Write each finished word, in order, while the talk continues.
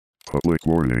Public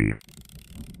warning.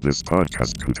 This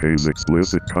podcast contains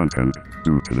explicit content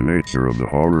due to the nature of the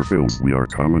horror films we are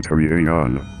commentarying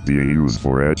on, being used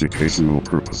for educational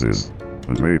purposes,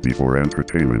 and maybe for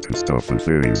entertainment and stuff and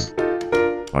things.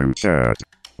 I'm Chad,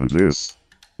 and this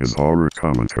is Horror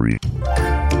Commentary.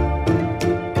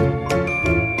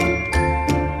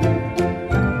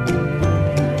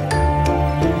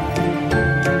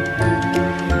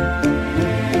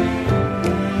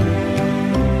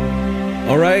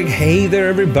 Alright, hey there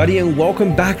everybody, and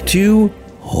welcome back to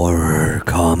Horror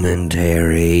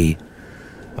Commentary.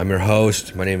 I'm your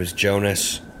host, my name is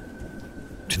Jonas.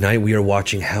 Tonight we are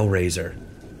watching Hellraiser,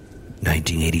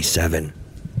 1987.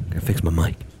 Gotta fix my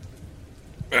mic.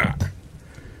 There,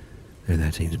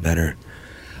 that seems better.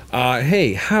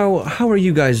 Hey, how are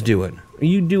you guys doing? Are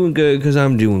you doing good? Because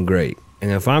I'm doing great.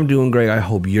 And if I'm doing great, I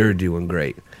hope you're doing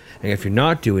great. And if you're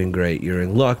not doing great, you're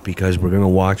in luck, because we're going to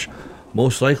watch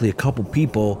most likely a couple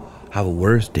people have a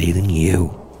worse day than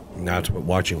you. And that's what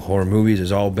watching horror movies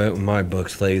is all about in my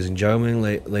books, ladies and gentlemen,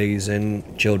 ladies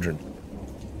and children.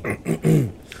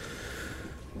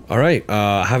 Alright,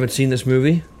 I haven't seen this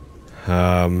movie.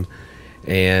 And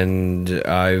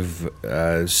I've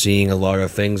seen a lot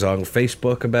of things on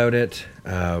Facebook about it.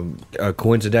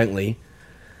 Coincidentally,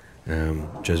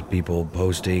 just people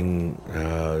posting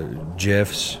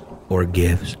GIFs or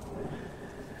GIFs.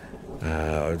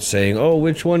 Saying, oh,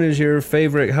 which one is your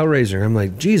favorite Hellraiser? I'm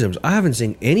like, Jesus, I haven't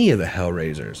seen any of the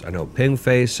Hellraisers. I know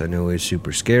Pigface, I know he's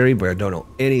super scary, but I don't know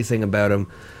anything about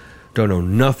him. Don't know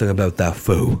nothing about that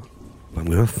fool. But I'm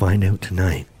going to find out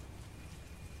tonight,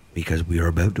 because we are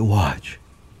about to watch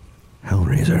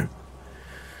Hellraiser.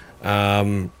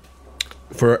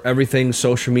 For everything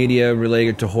social media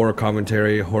related to horror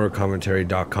commentary,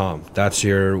 horrorcommentary.com. That's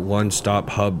your one-stop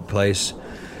hub place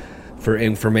for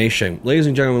information. Ladies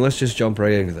and gentlemen, let's just jump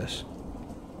right into this.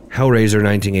 Hellraiser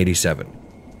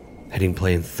 1987. Hitting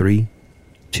play in 3,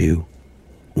 2,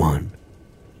 1,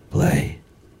 play.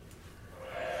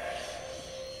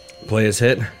 Play is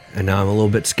hit, and now I'm a little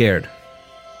bit scared.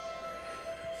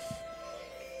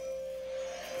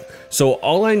 So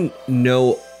all I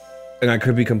know, and I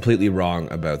could be completely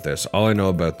wrong about this, all I know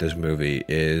about this movie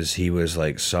is he was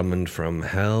like summoned from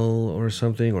hell or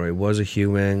something, or he was a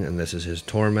human and this is his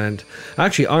torment.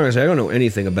 Actually, honestly, I don't know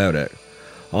anything about it.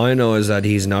 All I know is that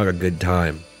he's not a good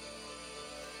time.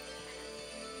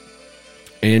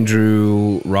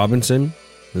 Andrew Robinson,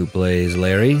 who plays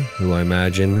Larry, who I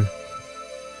imagine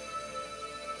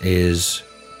is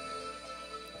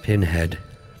Pinhead.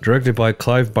 Directed by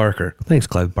Clive Barker. Thanks,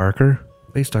 Clive Barker.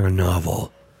 Based on a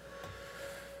novel.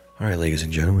 Alright, ladies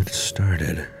and gentlemen, it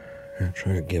started. I'm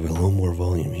trying to give it a little more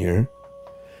volume here.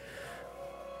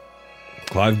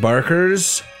 Clive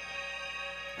Barker's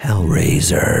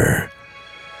Hellraiser.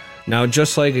 Now,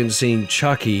 just like in seeing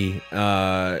Chucky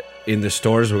in the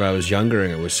stores when I was younger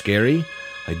and it was scary,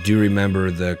 I do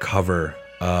remember the cover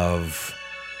of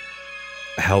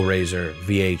Hellraiser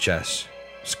VHS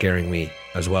scaring me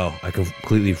as well. I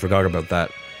completely forgot about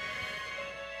that.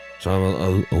 So I'm a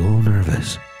little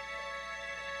nervous.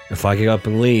 If I get up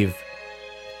and leave,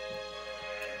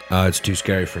 it's too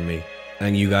scary for me.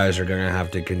 And you guys are going to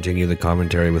have to continue the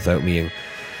commentary without me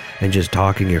and just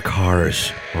talk in your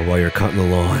cars or while you're cutting the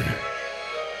lawn.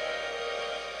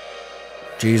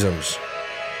 Jeezums.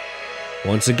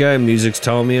 Once again, music's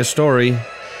telling me a story.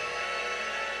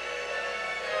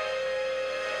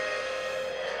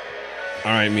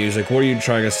 Alright, music, what are you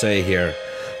trying to say here?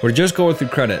 We're just going through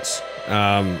credits.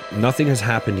 Nothing has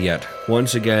happened yet.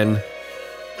 Once again,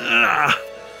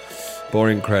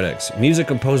 boring credits. Music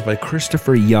composed by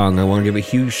Christopher Young. I want to give a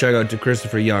huge shout out to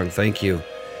Christopher Young. Thank you.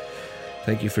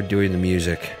 Thank you for doing the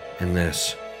music in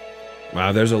this.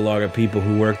 Wow, there's a lot of people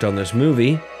who worked on this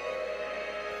movie.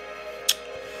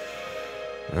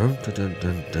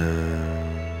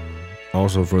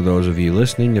 Also, for those of you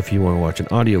listening, if you want to watch an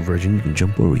audio version, you can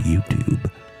jump over to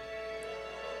YouTube.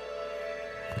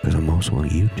 Because I'm also on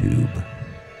YouTube.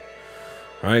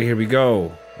 Alright, here we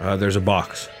go. There's a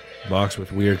box. Box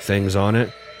with weird things on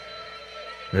it.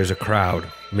 There's a crowd.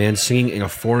 Man singing in a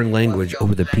foreign language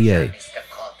over the PA.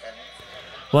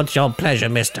 What's your pleasure,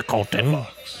 Mr. Colton?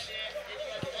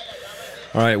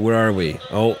 Alright, where are we?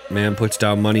 Oh, man puts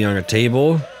down money on a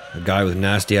table. A guy with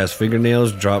nasty ass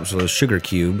fingernails drops a sugar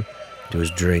cube to his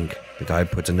drink. The guy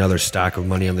puts another stack of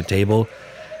money on the table,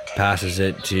 passes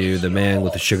it to the man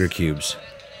with the sugar cubes.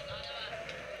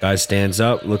 Guy stands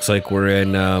up. Looks like we're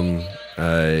in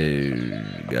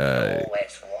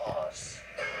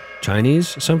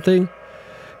Chinese something.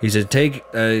 He said,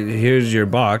 here's your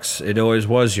box. It always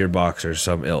was your box, or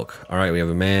some ilk. Alright, we have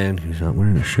a man who's not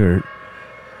wearing a shirt.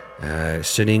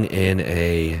 sitting in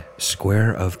a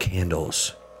square of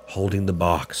candles, holding the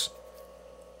box.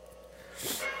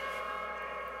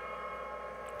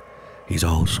 He's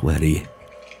all sweaty.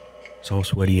 It's all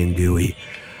sweaty and gooey.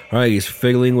 Alright, he's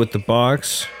fiddling with the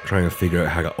box, trying to figure out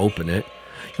how to open it.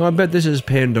 You know, I bet this is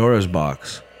Pandora's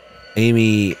box.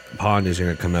 Amy Pond is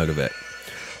going to come out of it.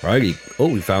 Alright,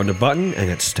 we found a button, and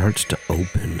it starts to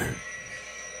open.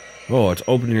 Oh, it's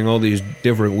opening in all these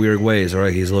different weird ways.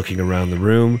 Alright, he's looking around the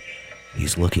room.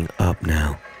 He's looking up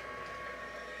now.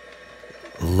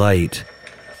 Light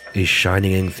is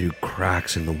shining in through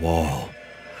cracks in the wall.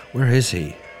 Where is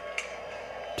he?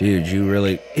 Dude, you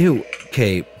really... Ew.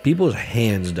 Okay, people's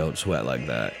hands don't sweat like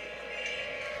that.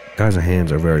 Guys'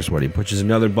 hands are very sweaty. Pushes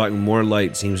another button. More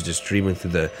light seems to stream in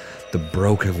through the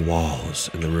broken walls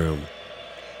in the room.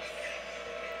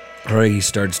 Alright, he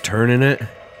starts turning it.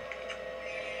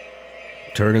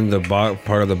 Turning the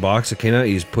part of the box that came out.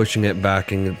 He's pushing it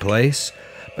back into place.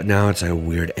 But now it's at a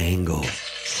weird angle.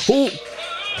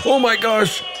 Oh my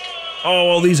gosh! Oh,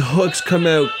 all these hooks come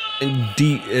out and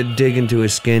dig into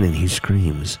his skin, and he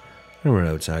screams. And we're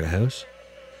outside a house.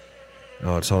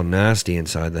 Oh, it's all nasty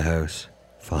inside the house.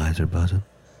 Flies are buzzing.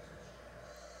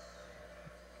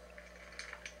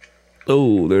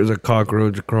 Oh, there's a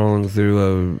cockroach crawling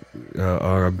through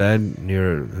a bed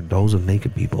near dolls of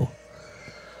naked people.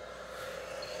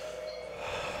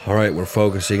 Alright, we're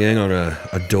focusing in on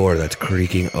a door that's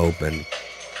creaking open.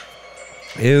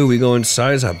 Ew, we go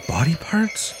inside. Is that body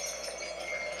parts?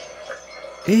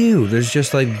 Ew, there's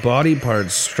just like body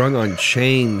parts strung on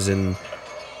chains and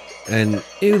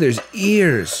ew, there's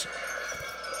ears.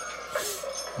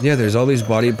 Yeah, there's all these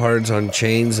body parts on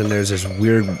chains, and there's this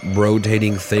weird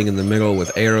rotating thing in the middle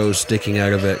with arrows sticking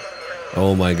out of it.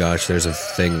 Oh my gosh, there's a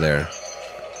thing there.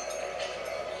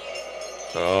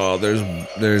 Oh,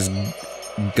 there's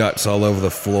guts all over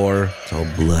the floor. It's all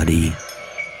bloody.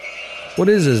 What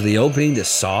is this, the opening to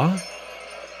Saw?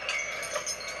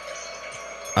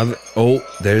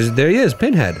 There he is,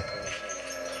 Pinhead.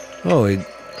 Oh,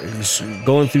 he's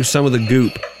going through some of the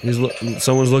goop.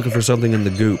 Someone's looking for something in the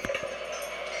goop.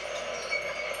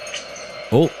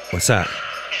 Oh, what's that?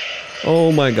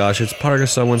 Oh my gosh, it's part of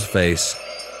someone's face.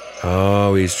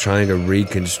 Oh, he's trying to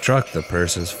reconstruct the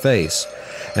person's face.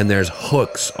 And there's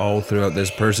hooks all throughout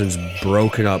this person's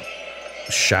broken up,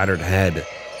 shattered head.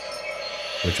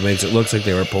 Which makes it look like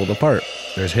they were pulled apart.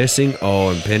 There's hissing. Oh,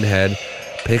 and Pinhead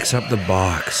picks up the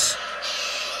box.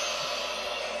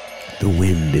 The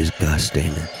wind is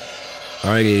gusting.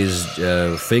 Alright, he's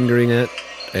fingering it.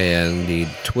 And he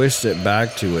twists it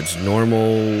back to its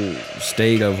normal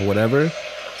state of whatever.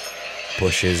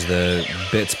 Pushes the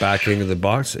bits back into the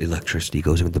box. Electricity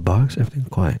goes into the box. Everything's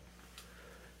quiet.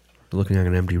 We're looking at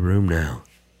an empty room now.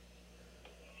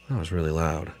 That was really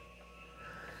loud.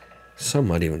 Some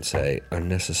might even say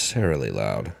unnecessarily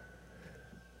loud.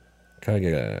 Can I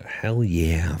get a hell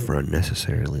yeah for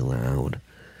unnecessarily loud?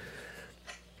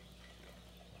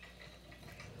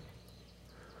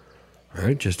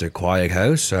 Alright, just a quiet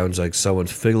house. Sounds like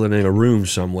someone's fiddling in a room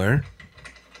somewhere.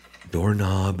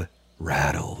 Doorknob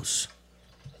rattles.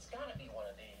 It's gotta be one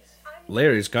of these.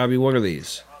 Larry, it's gotta be one of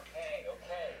these. Okay.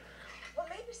 Well,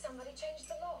 maybe somebody changed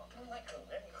the law.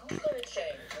 Who's gonna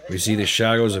change? We see the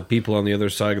shadows of people on the other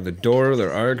side of the door.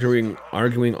 They're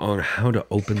arguing on how to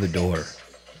open the door.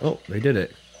 Oh, they did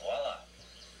it. Voila.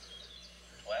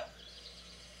 Well,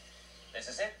 this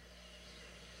is it.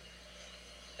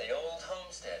 The old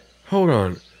homestead. Hold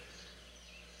on.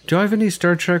 Do I have any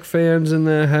Star Trek fans in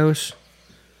the house?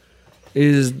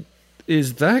 Is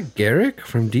that Garrick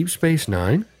from Deep Space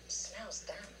Nine? Smells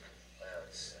damp. Well,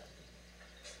 it's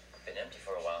been empty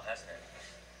for a while, hasn't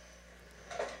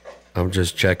it? I'm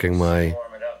just checking my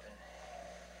Warm it up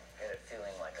and get it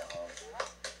feeling like a home.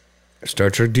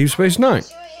 Star Trek Deep Space Nine.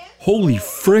 Holy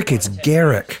frick, it's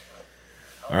Garrick.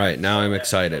 Alright, now I'm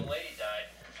excited. Lady died.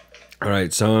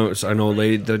 Alright, so I know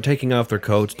they're taking off their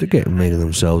coats to get making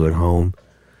themselves at home.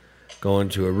 Go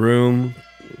into a room,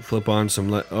 flip on some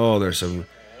there's some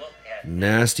Look at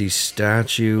nasty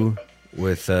statue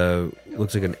with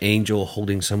looks like an angel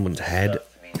holding someone's head.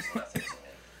 stuff means nothing to me.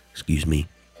 Excuse me.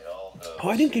 It all goes. Oh,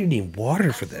 I didn't get any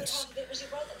water for this.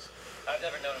 I've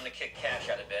never known him to kick cash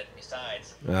out of bed.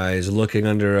 Besides, He's looking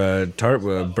under a tarp,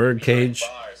 a bird cage.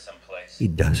 bars someplace. He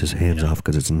does his hands off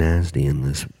because it's nasty in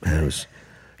this house.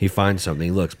 He finds something.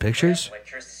 He looks. Pictures? Let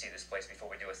Kirst see this place before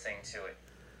we do a thing to it.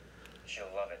 She'll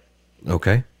love it.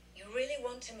 Okay. You really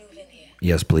want to move in here?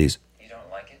 Yes, please. You don't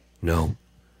like it? No.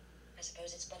 I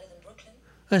suppose it's better than Brooklyn.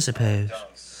 I suppose.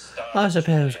 Don't stop. I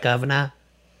suppose, Governor.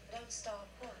 Don't start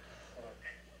what? Look,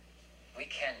 we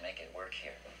can make it work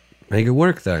here. Make it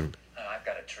work then. I've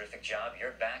got a terrific job.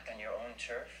 You're back on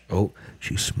Oh,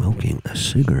 she's smoking a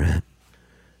cigarette,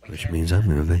 which means I'm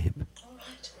gonna vape. All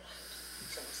right.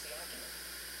 So what's the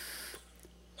argument?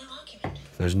 No argument.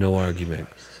 There's no argument.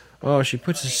 Oh, she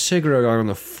puts a cigarette on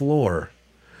the floor.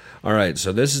 All right,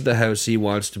 so this is the house he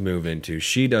wants to move into.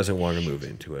 She doesn't want to move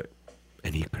into it.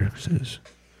 And he curses.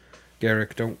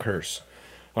 Garrick, don't curse.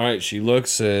 All right, she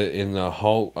looks in the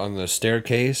hall on the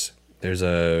staircase. There's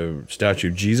a statue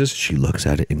of Jesus. She looks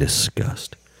at it in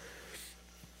disgust.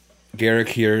 Garrick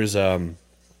hears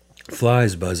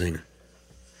flies buzzing.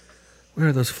 Where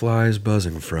are those flies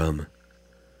buzzing from?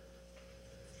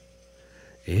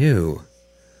 Ew.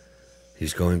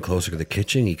 He's going closer to the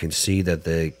kitchen. He can see that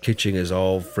the kitchen is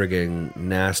all friggin'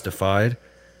 nastified.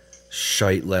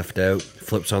 Shite left out.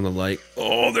 Flips on the light.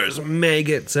 Oh, there's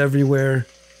maggots everywhere.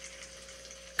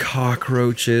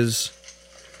 Cockroaches.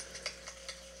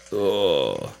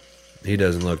 Oh, he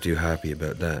doesn't look too happy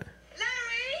about that.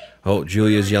 Larry! Oh,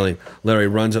 Julia's yelling. Larry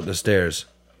runs up the stairs.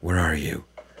 Where are you?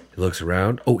 He looks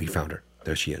around. Oh, he found her.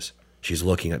 There she is. She's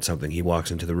looking at something. He walks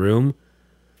into the room.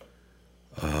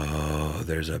 Oh,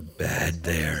 there's a bed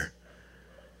there.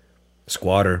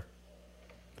 Squatter.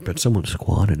 But someone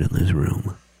squatted in this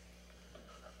room.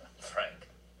 Frank.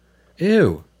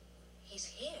 Ew. He's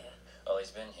here. Oh,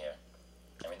 he's been here.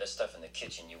 I mean, there's stuff in the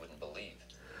kitchen you wouldn't believe.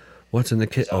 What's in the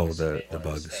He's kitchen? Oh, obviously the made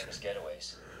one of his bugs. famous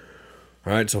getaways.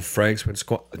 All right, so Frank's been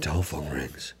The telephone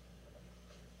rings.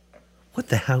 What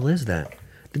the hell is that?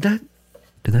 Did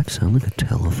that sound like a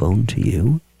telephone to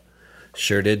you?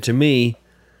 Sure did to me.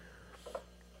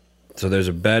 So there's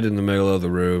a bed in the middle of the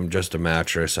room, just a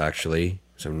mattress, actually.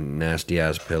 Some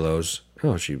nasty-ass pillows.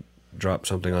 Oh, she dropped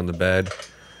something on the bed.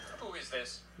 Who is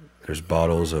this? There's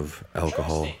bottles of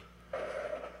alcohol. Kirsty.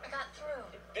 I got through.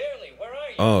 Barely. Where are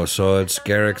you? Oh, so it's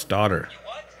Garrick's daughter. You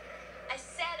what? I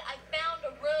said I found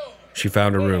a room. She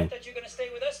found a Wait, I room. thought you were going to stay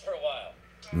with us for a while.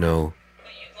 No.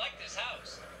 But you'd like this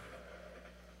house.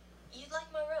 You'd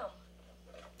like my room.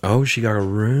 Oh, she got a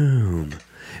room.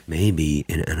 Maybe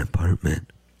in an apartment.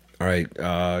 All right,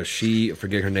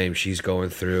 forget her name. She's going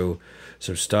through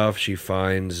some stuff. She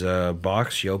finds a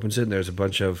box. She opens it, and there's a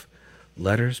bunch of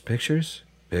letters, pictures.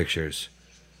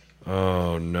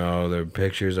 Oh, no, they're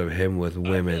pictures of him with I'd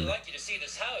women. really like you to see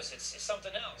this house. It's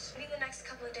something else. Maybe the next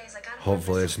couple of days I gotta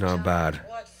Hopefully it's not bad.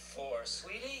 What for,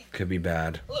 sweetie? Could be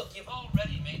bad. Look, you've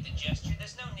already made the gesture.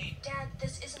 There's no need. Dad,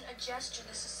 this isn't a gesture.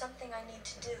 This is something I need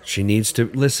to do. She needs to...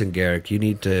 Listen, Garrick, you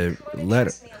need to let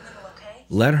Trust me a little, okay?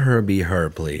 Let her be her,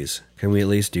 please. Can we at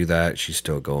least do that? She's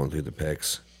still going through the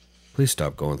pics. Please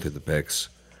stop going through the pics.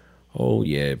 Oh,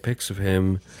 yeah, pics of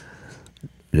him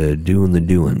doing the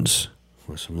doings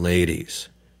with some ladies.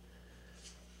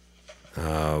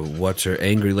 What's her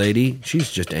angry lady?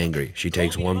 She's just angry. She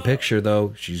takes one picture,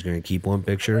 though. She's going to keep one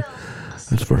picture.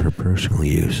 That's for her personal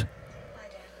use. Bye,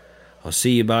 Dad. I'll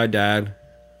see you, bye, Dad.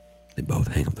 They both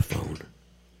hang up the phone.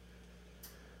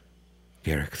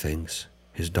 Garrick thinks.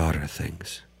 His daughter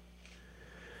thinks.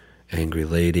 Angry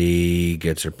lady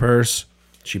gets her purse.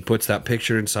 She puts that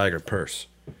picture inside her purse.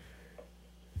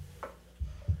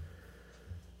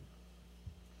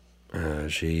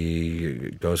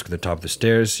 She goes to the top of the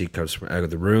stairs. He comes from out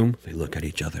of the room. They look at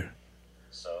each other.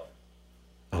 So,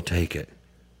 I'll take it.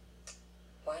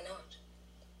 Why not?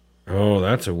 Oh,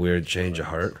 that's a weird change of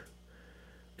heart.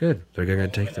 Good. They're going to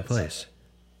take the place.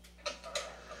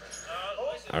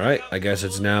 All right. I guess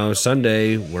it's now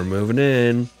Sunday. We're moving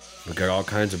in. We got all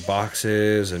kinds of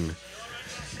boxes and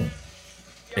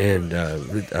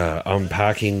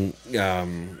unpacking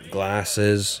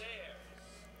glasses.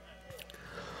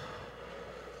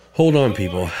 Hold on,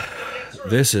 people.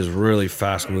 This is really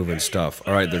fast-moving stuff.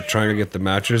 All right, they're trying to get the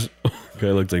mattress.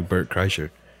 Okay, looks like Bert Kreischer.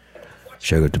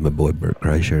 Shout out to my boy Bert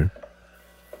Kreischer.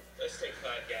 let's take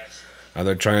 5 guys.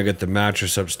 They're trying to get the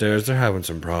mattress upstairs. They're having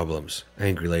some problems.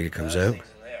 Angry lady comes out. Things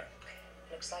in there.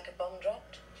 Looks like a bomb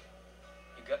dropped.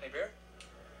 You got any beer?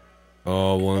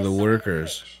 Oh, one of the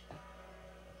workers.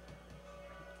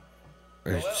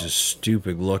 It's just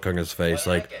stupid look on his face,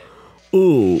 like,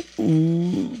 oh,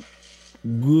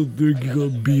 good thing you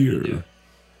got beer.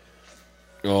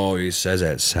 Oh, he says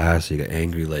that sassy,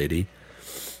 angry lady.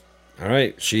 All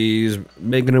right, she's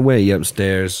making her way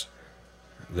upstairs.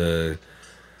 The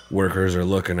workers are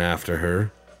looking after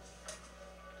her.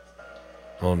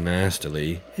 All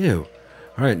nastily. Ew.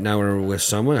 All right, now we're with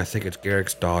someone. I think it's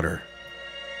Garrick's daughter.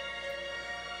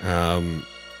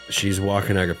 She's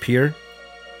walking at a pier.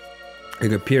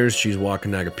 It appears she's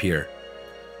walking at a pier.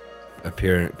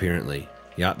 Apparently.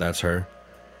 Yeah, that's her.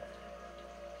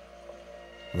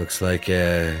 Looks like,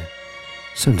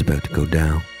 sun's about to go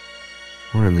down.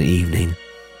 We're in the evening.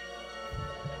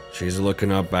 She's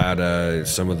looking up at,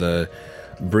 some of the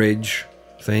bridge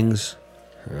things.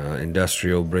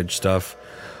 Industrial bridge stuff.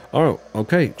 Oh,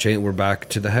 okay. We're back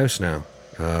to the house now.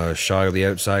 Shot of the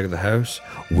outside of the house.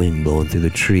 Wind blowing through the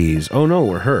trees. Oh no,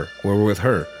 we're with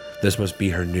her. This must be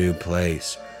her new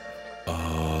place.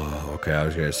 Oh, okay. I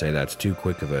was going to say that's too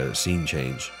quick of a scene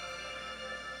change.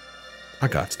 I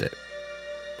got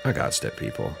it,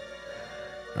 people.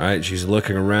 Alright, she's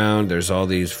looking around. There's all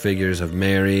these figures of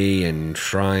Mary and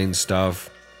shrine stuff.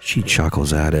 She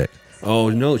chuckles at it. Oh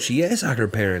no, she is at her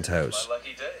parents' house. My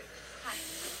lucky day.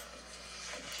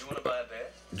 You want to buy a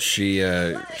bed?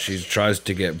 She tries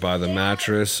to get by the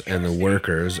mattress and the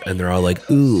workers, and they're all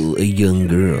like, ooh, a young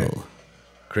girl.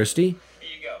 Christy? Here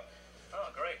you go. Oh,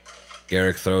 great.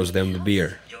 Garrick throws them the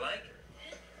beer. You like?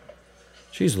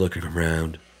 She's looking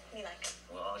around. Me like.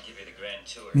 Well, I'll give you the grand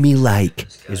tour. Me like,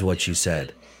 is what she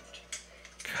said.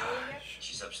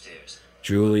 She's upstairs.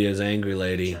 Julia's angry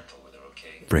lady. Gentle with her,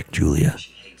 okay? Frick Julia.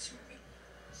 She hates moving.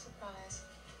 Surprise.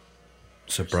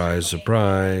 Surprise,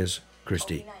 surprise.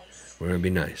 Christy, Be nice. we're gonna be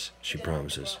nice, she If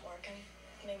promises. not working,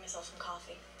 make myself some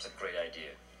coffee. It's a great idea.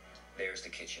 There's the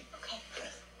kitchen. Okay.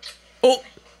 Oh!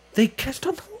 They kissed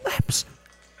on the lips.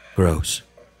 Gross. Is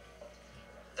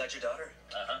that your daughter?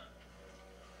 Uh-huh.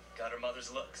 Got her mother's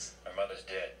looks. Her mother's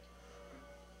dead.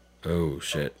 Oh,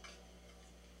 shit.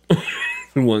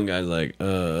 One guy's like,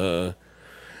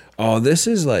 Oh, this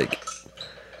is like...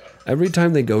 Every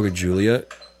time they go to Julia,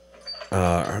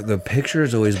 the picture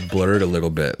is always blurred a little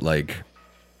bit. Like...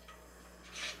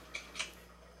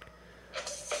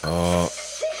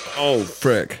 Oh,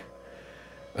 frick.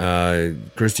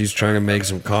 Christy's trying to make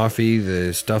some coffee.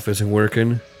 The stuff isn't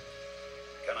working.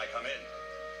 Can I come in?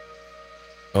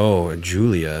 Oh, and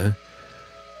Julia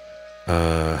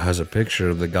has a picture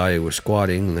of the guy who was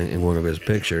squatting in one of his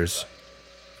pictures,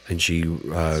 and she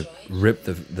ripped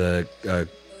the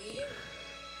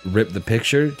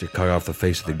picture to cut off the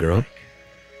face of the girl,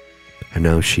 and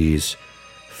now she's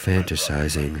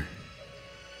fantasizing.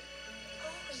 Oh,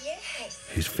 yes.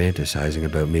 She's fantasizing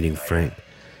about meeting Frank.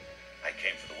 I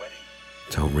came for the wedding.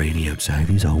 It's all rainy outside.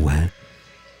 He's all wet.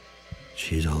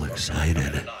 She's all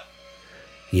excited. Not.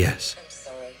 Yes. I'm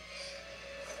sorry.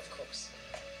 Of course.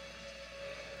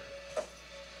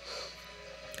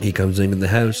 He comes into the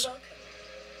house. Welcome.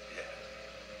 Yeah.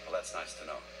 Well, that's nice to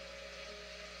know.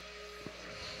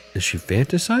 Is she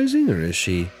fantasizing or is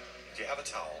she... Do you have a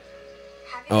towel?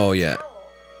 Have you Oh, got a yeah. towel?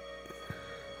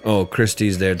 Oh,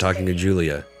 Christy's there talking to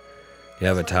Julia. You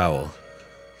have a towel.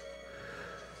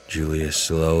 Julia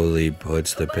slowly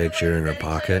puts the picture in her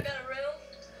pocket. Got a room?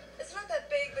 It's not that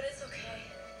big, but it's okay.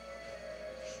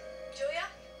 Julia?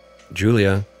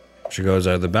 Julia. She goes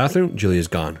out of the bathroom. Julia's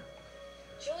gone.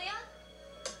 Julia?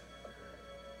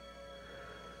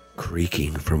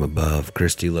 Creaking from above.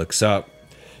 Christy looks up.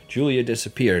 Julia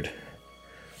disappeared.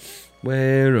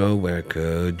 Where, oh, where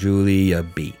could Julia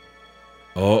be?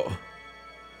 Oh.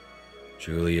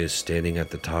 Julia's standing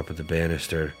at the top of the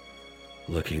banister,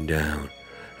 looking down.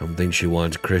 I don't think she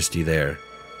wants Christy there.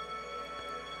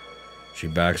 She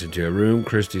backs into a room.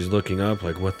 Christy's looking up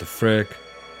like, what the frick?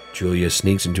 Julia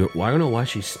sneaks into it. Well, I don't know why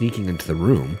she's sneaking into the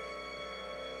room.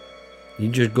 You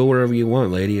just go wherever you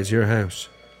want, lady. It's your house.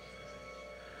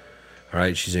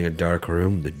 Alright, she's in a dark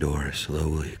room. The door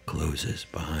slowly closes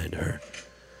behind her.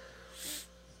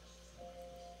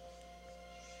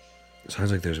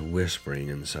 Sounds like there's whispering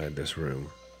inside this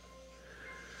room.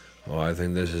 Oh, I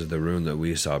think this is the room that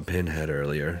we saw Pinhead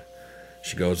earlier.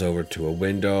 She goes over to a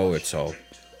window. It's all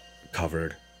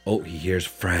covered. Oh, he hears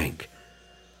Frank.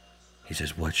 He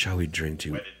says, what shall we drink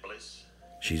to? Wedded bliss.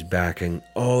 She's backing.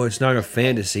 Oh, it's not a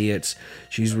fantasy.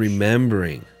 She's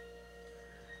remembering.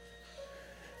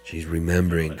 She's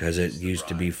remembering because it used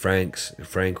to be Frank's.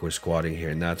 Frank was squatting here,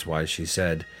 and that's why she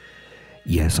said,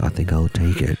 yes, I think I'll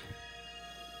take it.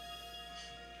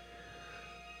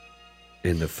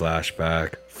 In the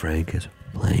flashback, Frank is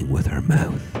playing with her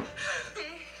mouth.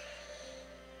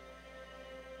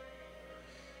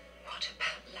 What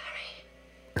about Larry?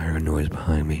 I heard a noise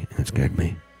behind me, and it scared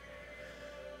me.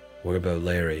 What about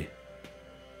Larry?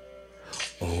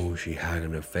 Oh, she had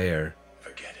an affair.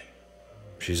 Forget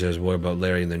it. She says, what about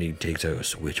Larry? And then he takes out a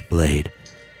switchblade.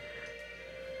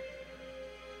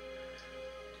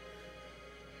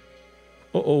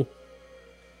 Uh-oh.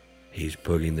 He's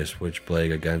putting the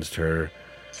switchblade against her.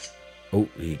 Oh,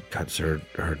 he cuts the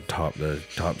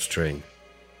top string.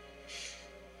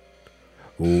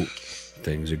 Oh,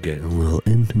 things are getting a little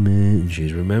intimate, and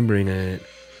she's remembering it.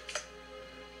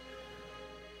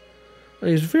 Oh,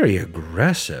 he's very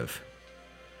aggressive.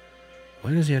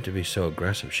 Why does he have to be so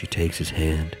aggressive? She takes his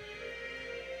hand.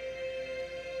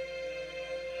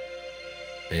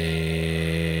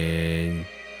 And...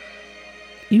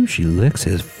 believe she licks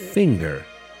his finger.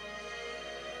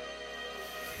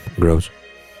 Gross.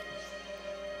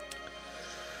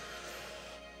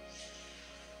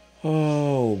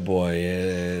 Oh boy,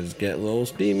 it's getting a little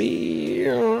steamy.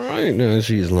 Alright, now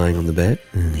she's lying on the bed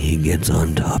and he gets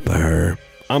on top of her.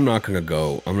 I'm not gonna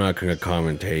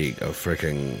commentate a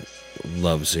freaking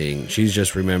love scene. She's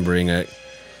just remembering it.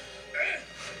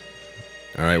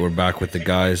 Alright, we're back with the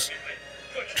guys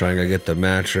trying to get the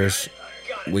mattress.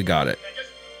 We got it.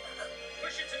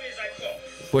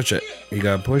 Push it. You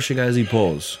gotta push it as he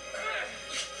pulls.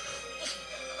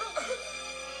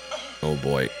 Oh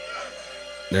boy.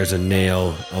 There's a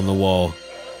nail on the wall.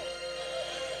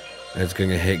 It's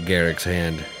gonna hit Garrick's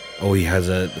hand. Oh,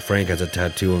 Frank has a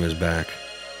tattoo on his back.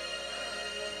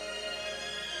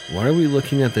 Why are we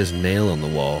looking at this nail on the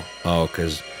wall? Oh,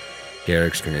 because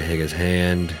Garrick's gonna hit his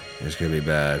hand. It's gonna be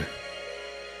bad.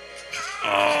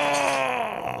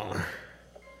 Oh.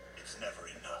 It's never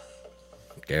enough.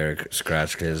 Garrick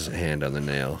scratched his hand on the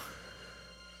nail.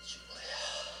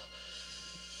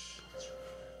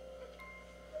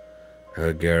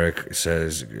 Garrick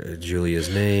says Julia's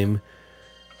name,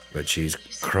 but she's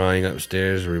crying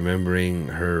upstairs, remembering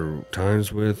her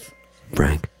times with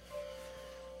Frank.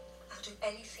 I'll do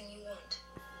anything you want.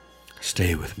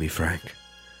 Stay with me, Frank.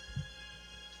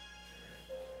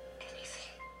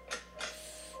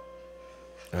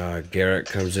 Anything. Garrick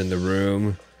comes in the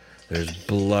room. There's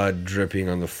blood dripping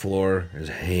on the floor, his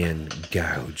hand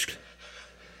gouged.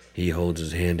 He holds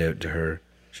his hand out to her.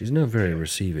 She's not very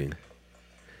receiving.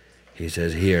 He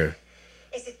says, "Here."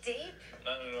 Is it deep?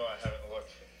 No, I haven't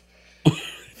looked.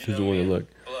 She doesn't want to look.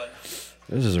 Blood.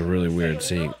 This is a really weird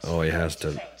scene. Oh, he has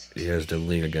to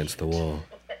lean against the wall.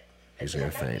 He's gonna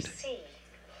Let me faint. see.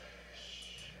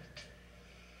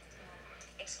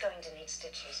 It's going to need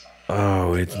stitches.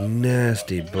 Oh, it's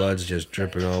nasty. Blood's just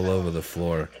dripping all over the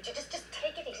floor. Could you just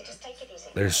take it easy? Just take it easy.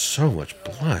 There's so much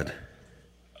blood.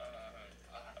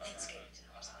 That's good.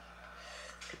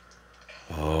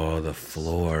 Oh, the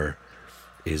floor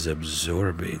is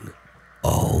absorbing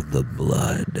all the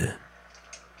blood.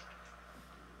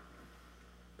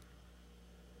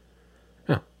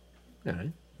 Oh, all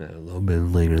right. A little bit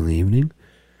later in the evening.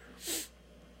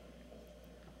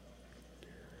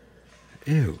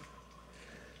 Ew.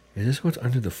 Is this what's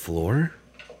under the floor?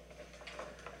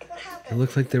 What It happened?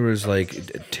 looked like there was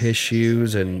like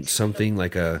tissues and something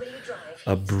like a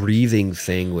breathing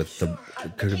thing with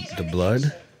the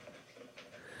blood.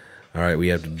 All right, we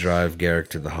have to drive Garrick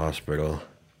to the hospital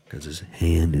because his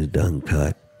hand is done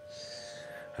cut.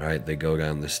 All right, they go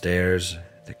down the stairs.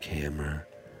 The camera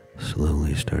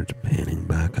slowly starts panning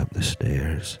back up the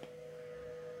stairs.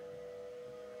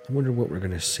 I wonder what we're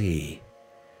gonna see.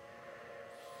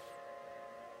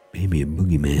 Maybe a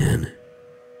boogeyman.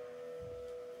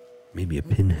 Maybe a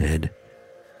pinhead.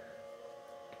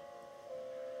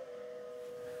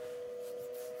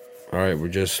 All right, we're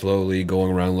just slowly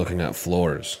going around looking at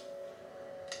floors.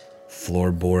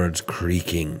 Floorboards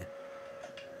creaking.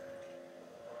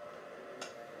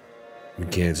 We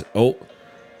can't. Oh,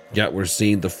 yeah, we're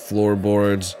seeing the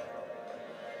floorboards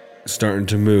starting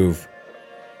to move.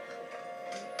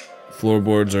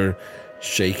 Floorboards are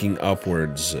shaking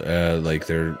upwards, like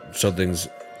they're something's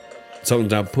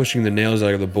not pushing the nails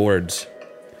out of the boards.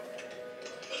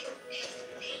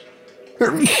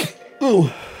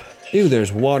 Oh, ew!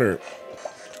 There's water.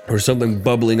 Or something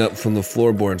bubbling up from the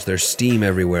floorboards. There's steam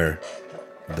everywhere.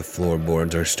 The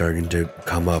floorboards are starting to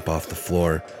come up off the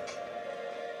floor.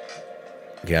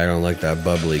 Okay, I don't like that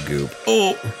bubbly goop.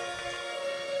 Oh!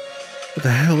 What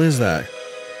the hell is that?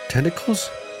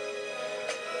 Tentacles?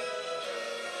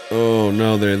 Oh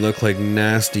no, they look like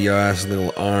nasty ass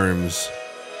little arms.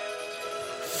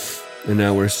 And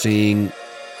now we're seeing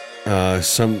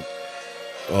some...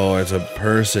 Oh, it's a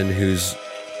person who's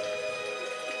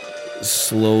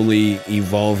slowly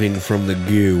evolving from the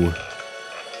goo.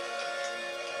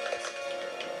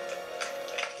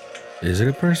 Is it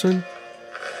a person?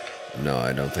 No,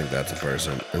 I don't think that's a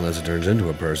person. Unless it turns into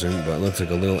a person, but it looks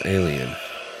like a little alien.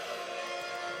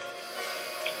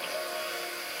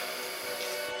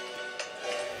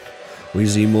 We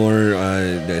see more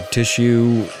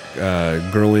tissue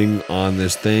growing on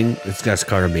this thing. It's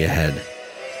gotta be a head.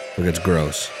 Look, it's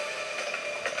gross.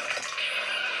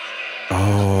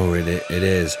 Oh, it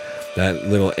is. That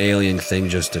little alien thing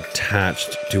just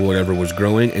attached to whatever was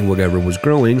growing, and whatever was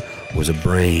growing was a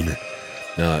brain.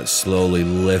 Now it slowly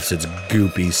lifts its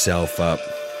goopy self up.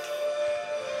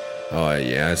 Oh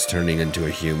yeah, it's turning into a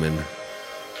human.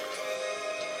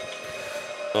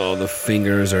 Oh, the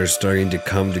fingers are starting to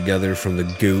come together from the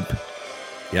goop.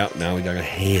 Yep, now we got a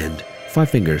hand. 5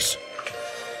 fingers.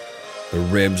 The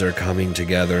ribs are coming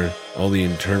together. All the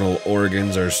internal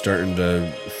organs are starting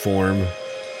to form.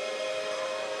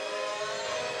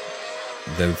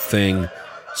 The thing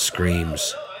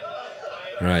screams.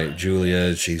 Alright,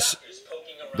 Julia,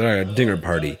 they're at a dinner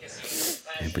party.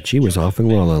 But she was off in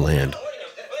La La Land.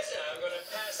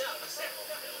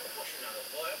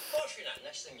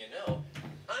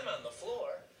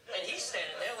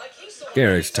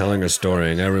 Garrett's telling a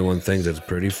story and everyone thinks it's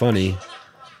pretty funny.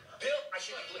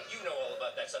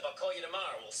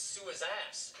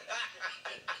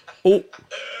 Oh!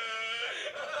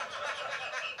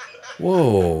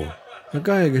 Whoa! The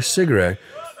guy had a cigarette.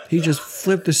 He just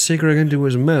flipped the cigarette into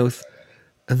his mouth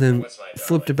and then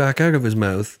flipped it back out of his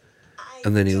mouth.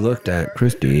 And then he looked at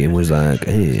Christy and was like,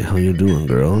 "Hey, how you doing,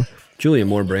 girl? Julia,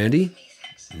 more brandy?"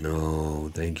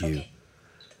 "No, thank you."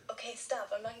 Okay, stop.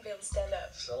 I'm not gonna be able to stand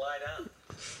up. So lie down.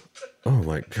 Oh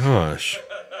my gosh.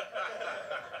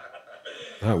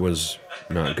 That was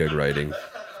not good writing.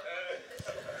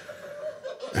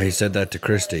 He said that to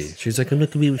Christy. She's like, "I'm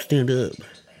not gonna be able to stand up."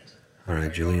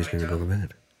 Alright, Julia's gonna go to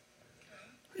bed.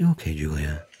 You okay,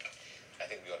 Julia? I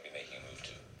think we ought to be making a move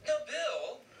too. No,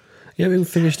 Bill. You haven't even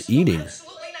finished eating.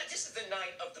 Absolutely not. This is the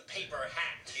night of the paper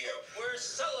hat here. We're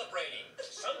celebrating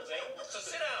something. So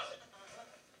sit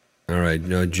down. Alright,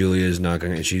 no, Julia's not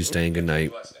gonna, she's staying good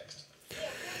night. What's next?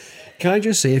 Can I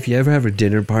just say, if you ever have a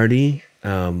dinner party,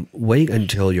 wait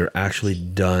until you're actually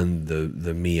done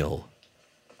the meal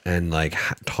and like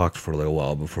talk for a little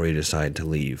while before you decide to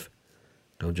leave.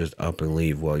 Don't just up and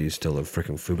leave while you still have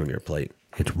freaking food on your plate.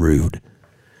 It's rude.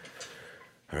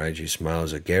 Alright, she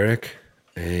smiles at Garrick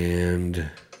and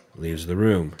leaves the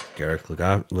room. Garrick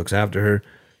looks after her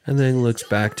and then looks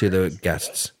back to the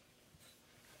guests.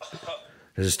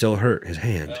 Does it still hurt his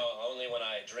hand? No, only when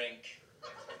I drink.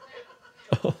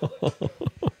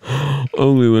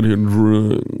 Only when he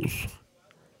drinks.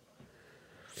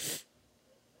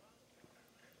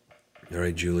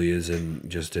 Alright, Julia's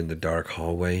just in the dark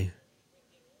hallway.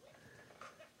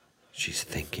 She's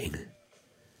thinking.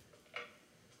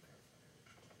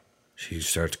 She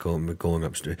starts going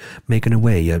upstairs, making her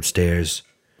way upstairs.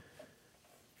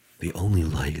 The only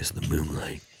light is the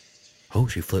moonlight. Oh,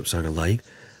 she flips on a light.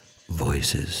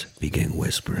 Voices begin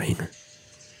whispering.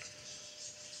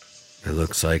 It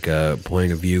looks like a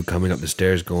point of view coming up the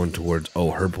stairs going towards,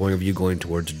 her point of view going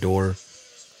towards a door.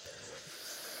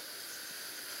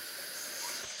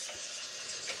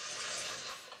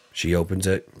 She opens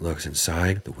it, looks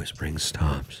inside, the whispering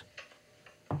stops.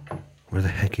 Where the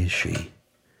heck is she?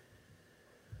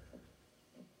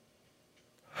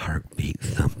 Heartbeat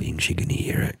thumping, she can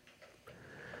hear it.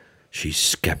 She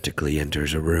skeptically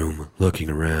enters a room, looking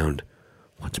around.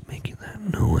 What's making that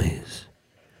noise?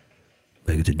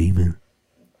 Bet it's a demon.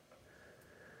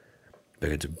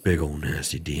 Bet it's a big old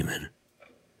nasty demon.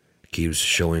 Keeps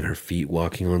showing her feet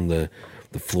walking on the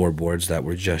floorboards that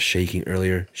were just shaking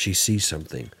earlier. She sees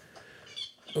something.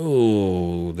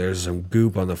 Oh, there's some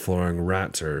goop on the floor and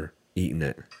rats are eating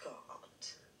it.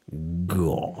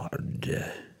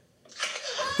 God.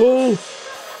 Oh!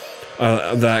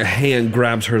 That hand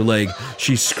grabs her leg.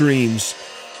 She screams.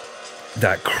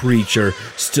 That creature,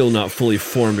 still not fully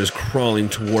formed, is crawling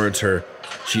towards her.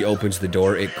 She opens the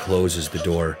door. It closes the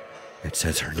door. It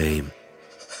says her name.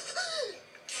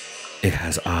 It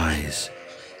has eyes.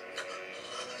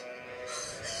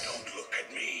 Don't look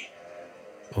at me.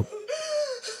 Oh.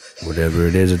 Whatever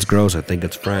it is, it's gross. I think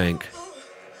it's Frank.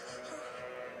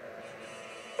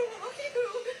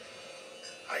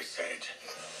 I said,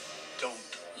 don't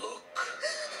look.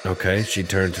 Okay, she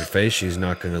turns her face. She's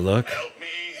not going to look. Help me.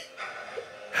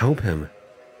 Help him.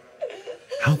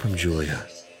 Help him, Julia.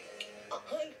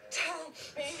 Tell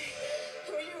me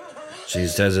who you are. She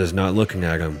says it's not looking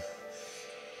at him.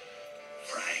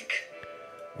 Frank.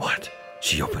 What?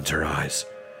 She opens her eyes.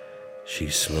 She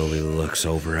slowly looks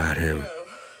over at him.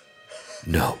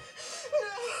 No.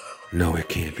 No, it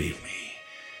can't be. Me.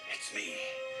 It's me.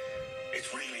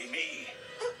 It's really me.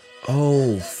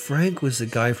 Oh, Frank was the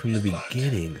guy from the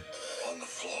beginning. On the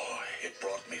floor, it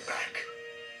brought me back.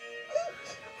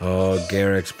 Oh,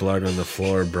 Garrick's blood on the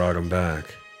floor brought him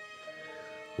back.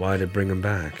 Why'd it bring him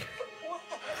back?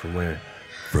 From where?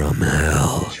 From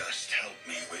hell. Just help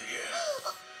me, will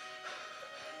you?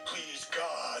 Please,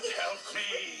 God, help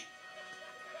me.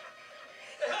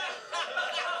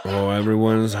 Oh,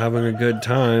 everyone's having a good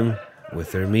time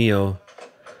with their meal.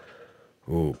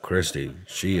 Oh, Christy,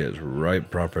 she is right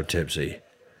proper tipsy.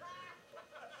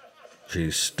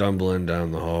 She's stumbling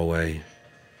down the hallway.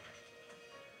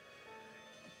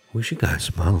 Well, she got a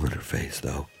smile on her face,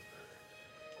 though.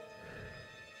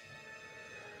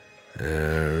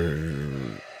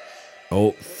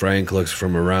 Frank looks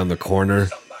from around the corner.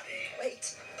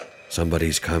 Wait.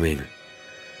 Somebody's coming.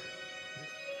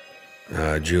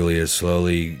 Julia's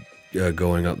slowly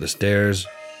going up the stairs,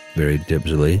 very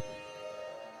tipsily.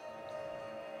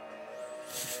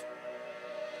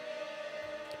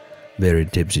 Very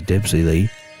tipsy-tipsily.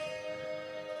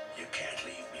 You can't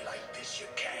leave me like this, you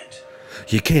can't.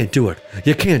 You can't do it.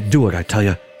 You can't do it, I tell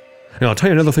you. And I'll tell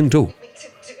you another thing, too. Me to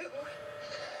do.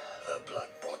 The blood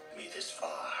brought me this far.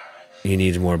 He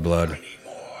needs more blood. I need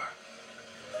more.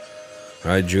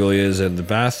 Alright, Julia's in the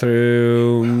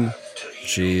bathroom.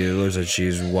 She looks like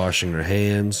she's washing her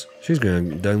hands. She's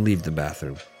gonna leave the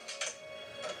bathroom.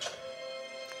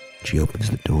 She opens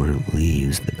the door and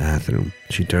leaves the bathroom.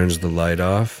 She turns the light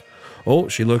off. Oh,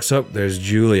 she looks up. There's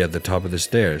Julia at the top of the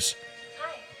stairs.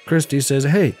 Hi. Christy says,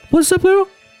 "Hey, what's up, girl?" Are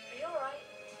you alright?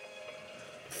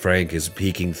 Frank is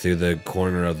peeking through the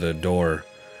corner of the door.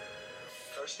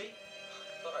 Kirsty?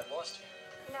 Thought I lost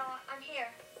you. No, I'm here.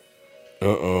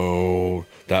 Uh-oh.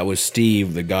 That was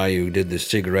Steve, the guy who did the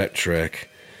cigarette trick.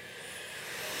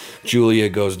 Julia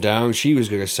goes down. She was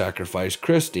going to sacrifice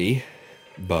Christy,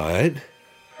 but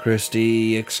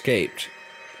Christy escaped.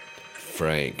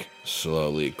 Frank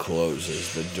slowly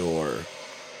closes the door.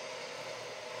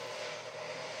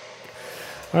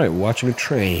 Alright, watching a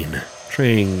train.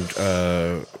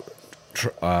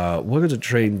 What does a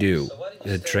train do?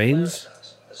 It trains?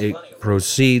 It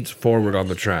proceeds forward on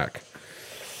the track.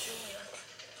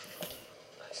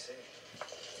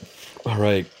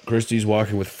 Alright, Christy's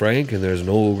walking with Frank, and there's an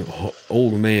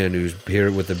old man who's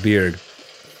with a beard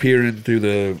peering through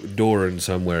the door in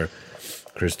somewhere.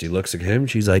 Christy looks at him,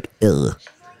 she's like, ugh.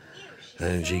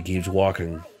 And she keeps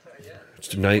walking.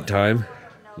 It's nighttime.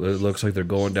 It looks like they're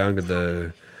going down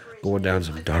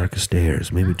some dark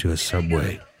stairs, maybe to a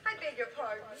subway. I beg your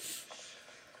pardon.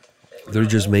 They're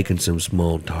just making some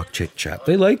small talk chit chat.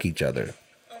 They like each other.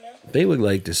 They would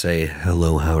like to say,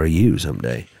 hello, how are you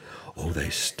someday? Oh, they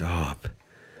stop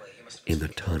in the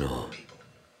tunnel.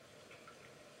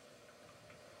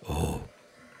 Oh,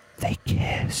 they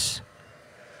kiss.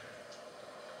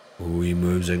 Oh, he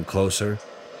moves in closer.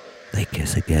 They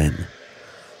kiss again.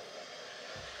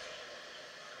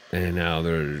 And now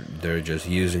they're just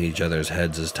using each other's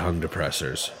heads as tongue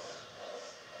depressors.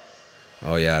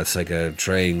 Oh yeah, it's like a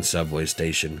train subway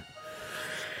station.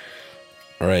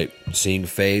 Alright, scene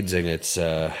fades and it's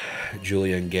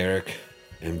Julia and Garrick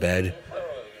in bed.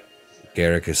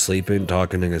 Garrick is sleeping,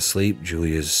 talking in his sleep.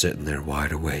 Julia's sitting there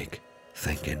wide awake,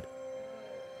 thinking.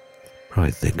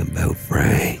 Probably thinking about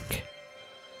Frank.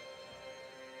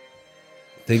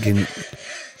 Thinking,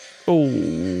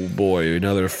 oh boy,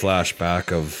 another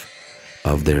flashback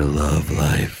of their love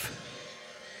life.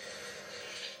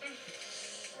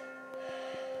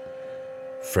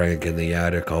 Frank in the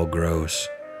attic, all gross.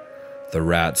 The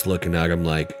rat's looking at him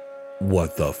like,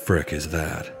 what the frick is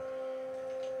that?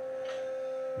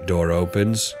 Door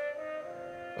opens.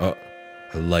 Oh,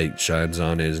 a light shines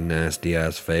on his nasty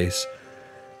ass face.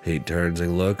 He turns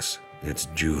and looks. It's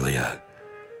Julia.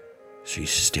 She's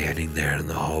standing there in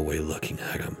the hallway looking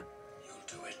at him. You'll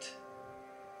do it.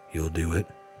 You'll do it?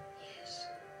 Yes.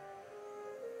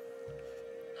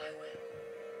 I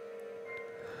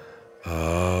will.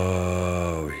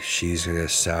 Oh, she's gonna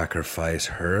sacrifice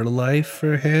her life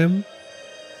for him?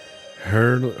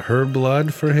 Her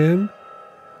blood for him?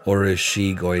 Or is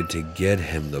she going to get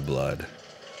him the blood?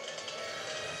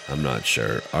 I'm not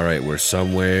sure. Alright, we're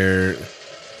somewhere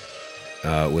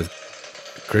with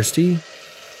Christy.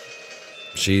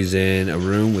 She's in a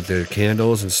room with their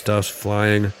candles and stuff's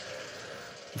flying.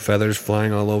 Feathers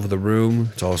flying all over the room.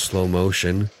 It's all slow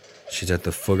motion. She's at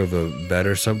the foot of a bed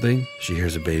or something. She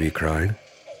hears a baby crying.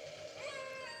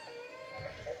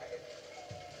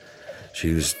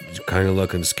 She was kind of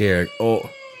looking scared. Oh,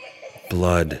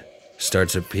 blood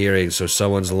starts appearing. So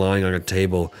someone's lying on a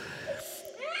table,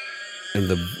 and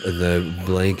the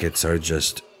blankets are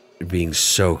just being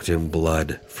soaked in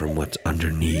blood from what's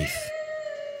underneath.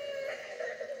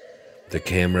 The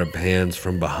camera pans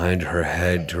from behind her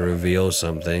head to reveal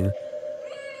something.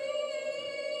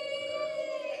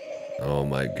 Oh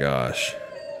my gosh.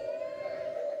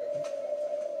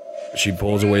 She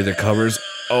pulls away the covers.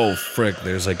 Oh frick,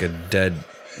 there's like a dead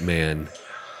man.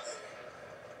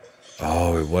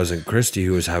 Oh, it wasn't Christy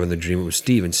who was having the dream, it was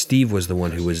Steve, and Steve was the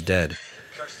one who was dead.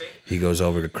 He goes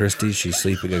over to Christy, she's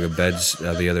sleeping in a bed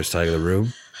on the other side of the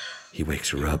room. He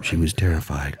wakes her up, she was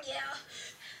terrified. Yeah.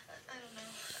 I don't know.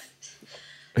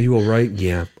 Are you alright?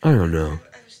 Yeah, I don't know.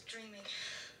 I was dreaming.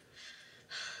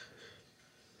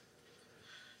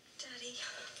 Daddy.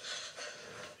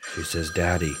 She says,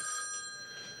 Daddy.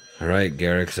 Alright,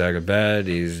 Garrick's out of bed.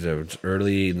 He's it's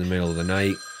early in the middle of the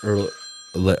night.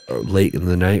 late in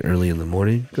the night, early in the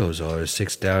morning. Goes over,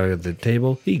 sits down at the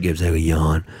table. He gives out a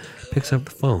yawn. Picks up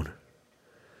the phone.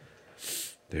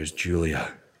 There's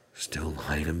Julia, still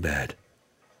lying in bed,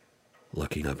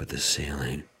 looking up at the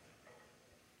ceiling,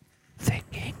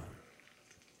 thinking.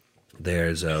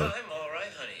 There's I'm all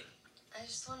right, honey. I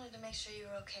just wanted to make sure you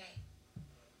were okay.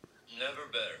 Never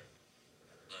better.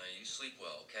 You sleep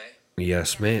well, okay?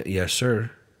 Yes, ma'am. Yes,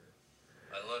 sir.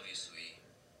 I love you, sweetie.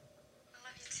 I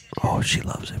love you too. Oh, she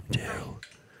loves him too.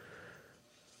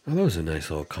 Oh, that was a nice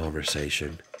little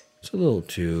conversation. It's a little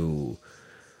too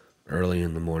early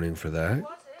in the morning for that.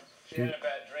 You had a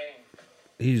bad dream.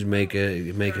 He's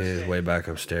making his way back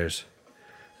upstairs.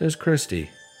 There's Christy.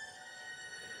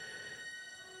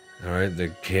 All right, the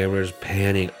camera's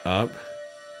panning up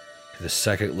to the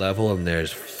second level, and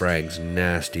there's Frank's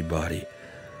nasty body.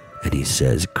 And he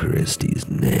says Christy's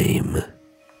name.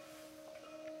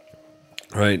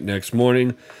 All right, next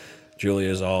morning,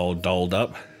 Julia's all dolled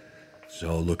up. She's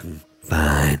all looking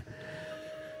fine.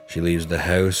 She leaves the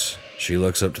house. She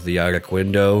looks up to the attic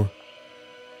window,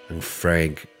 and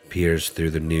Frank peers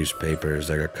through the newspapers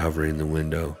that are covering the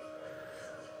window.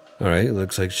 All right, it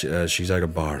looks like she's at a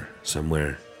bar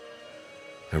somewhere.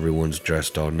 Everyone's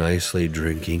dressed all nicely,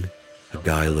 drinking. A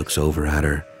guy looks over at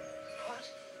her.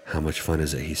 How much fun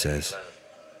is it, he says.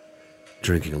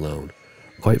 Drinking alone.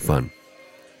 Quite fun.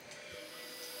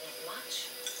 Not much.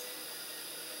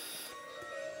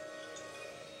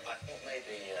 I think maybe,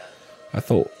 I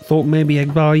thought maybe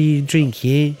I'd buy you a drink,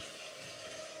 yeah?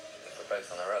 if we're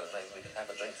both on our own, maybe we can have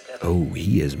a drink together. Oh,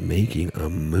 he is making a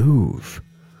move.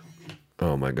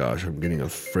 Oh my gosh, I'm getting a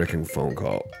freaking phone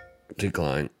call.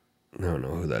 Decline. I don't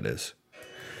know who that is.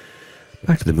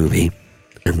 Back to the movie,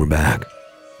 and we're back.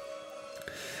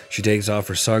 She takes off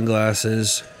her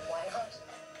sunglasses. Why not?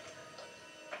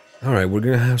 All right, we're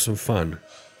gonna have some fun.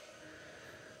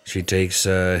 She takes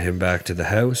him back to the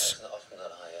house. It's not often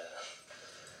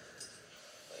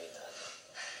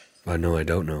that No, I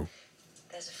don't know.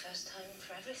 There's a first time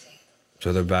for everything.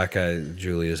 So they're back at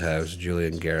Julia's house, Julia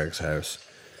and Garrick's house.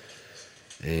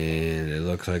 And it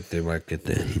looks like they might get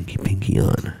the hinky-pinky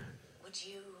on. Would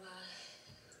you,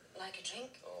 like a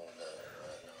drink?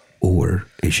 Or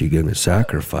is she going to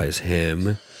sacrifice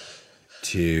him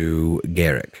to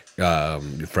Garrick?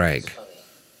 Frank.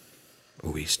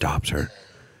 Oh, he stops her.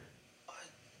 I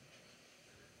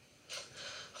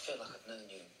feel like I've known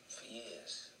you for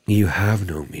years. You have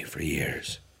known me for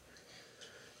years.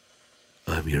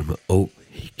 I'm your oh,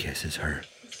 he kisses her.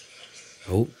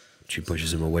 Oh, she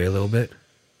pushes him away a little bit.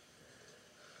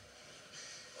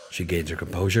 She gains her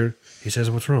composure. He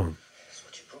says, "What's wrong?" That's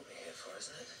what you brought me here for,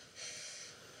 isn't it?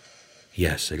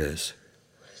 Yes, it is.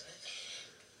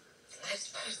 I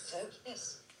suppose so,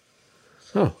 yes.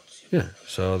 Oh, yeah.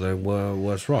 So then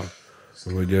what's wrong?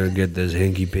 Are we going to get this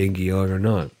hinky-pinky on or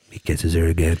not? He kisses her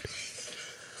again.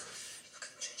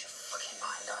 Change your fucking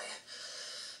mind,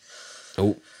 are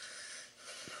you? Oh,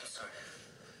 I'm sorry.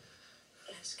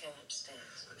 Let's go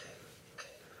upstairs. Okay,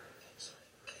 sorry.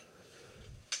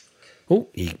 oh,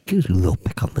 he gives her a little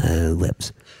pick on the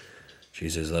lips. She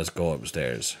says, "Let's go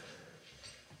upstairs."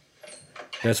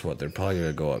 Guess what? They're probably going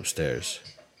to go upstairs.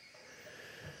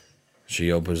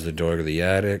 She opens the door to the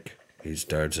attic. He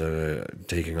starts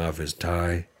taking off his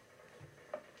tie.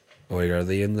 Oh, wait, are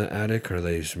they in the attic or are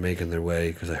they just making their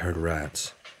way? Because I heard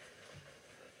rats.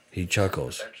 He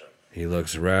chuckles. He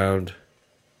looks around.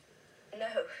 No.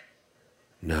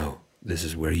 No, this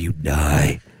is where you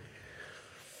die.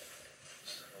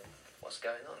 What's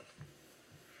going on?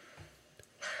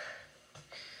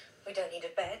 We don't need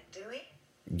a bed, do we?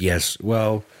 Yes,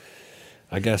 well,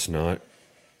 I guess not.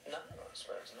 No, I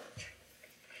suppose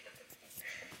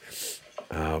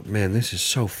not. Oh, man, this is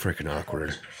so freaking awkward.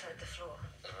 I preferred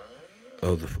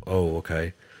the floor. Oh,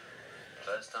 okay.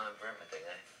 First time for everything,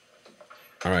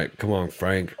 eh? All right, come on,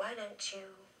 Frank. Why don't you?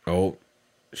 Oh,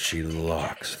 she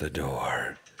locks the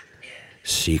door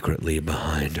secretly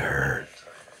behind her.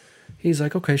 He's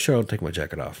like, "Okay, sure, I'll take my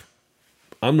jacket off.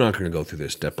 I'm not going to go through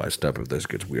this step by step if this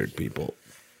gets weird, people."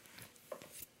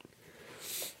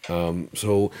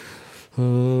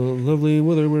 Lovely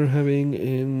weather we're having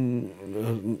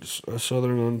in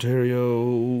southern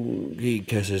Ontario. He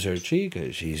kisses her cheek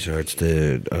as she starts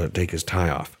to take his tie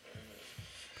off.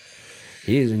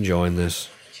 He is enjoying this.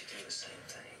 Did you do the same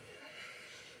thing?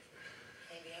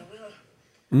 Maybe I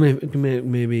will.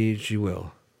 Maybe she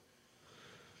will.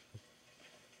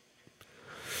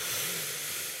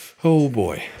 Oh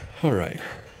boy. All right.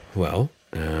 Well,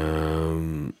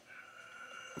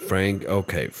 Frank.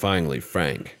 Okay, finally,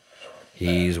 Frank.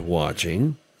 He's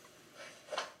watching.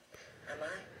 Am I?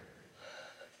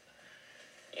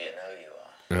 You know you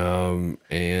are.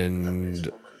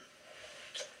 And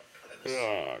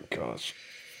oh gosh.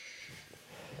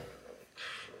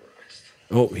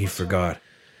 Oh, he forgot.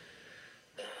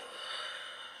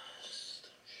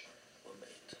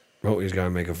 Oh, he's got to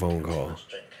make a phone call.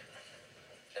 Drink.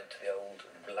 Empty the old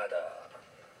bladder.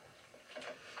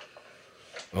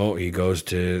 Oh, he goes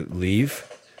to leave.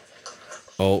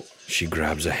 Oh, she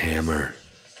grabs a hammer.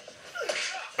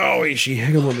 Oh, she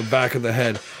hit him on the back of the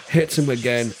head. Hits him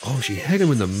again. Oh, she hit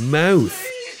him in the mouth.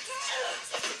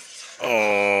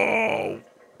 Oh,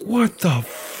 what the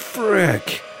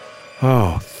frick?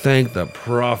 Oh, thank the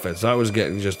prophets. That was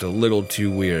getting just a little too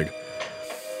weird.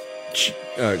 She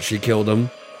killed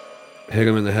him. Hit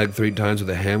him in the head 3 times with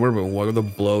a hammer, but one of the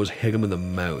blows hit him in the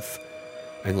mouth.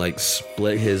 And, like,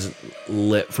 split his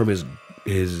lip from his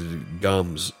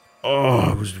gums.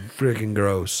 Oh, it was freaking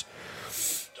gross.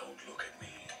 Don't look at me.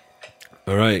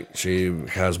 Alright, she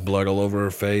has blood all over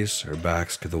her face. Her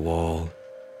back's to the wall.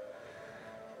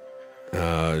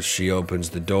 She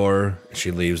opens the door. She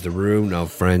leaves the room. Now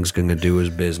Frank's gonna do his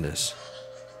business.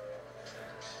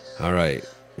 Alright,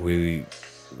 we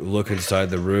look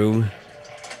inside the room.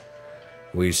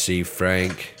 We see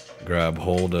Frank grab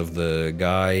hold of the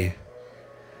guy.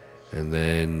 And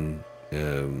then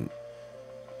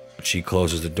she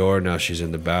closes the door. Now she's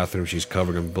in the bathroom. She's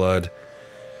covered in blood.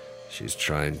 She's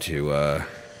trying to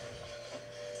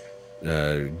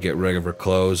get rid of her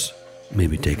clothes.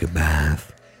 Maybe take a bath.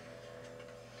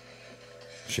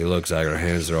 She looks at her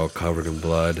hands. They're all covered in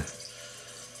blood.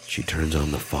 She turns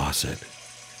on the faucet.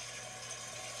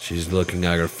 She's looking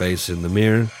at her face in the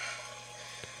mirror.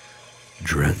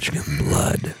 Drenched in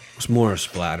blood. It's more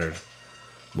splattered.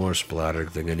 More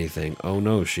splattered than anything. Oh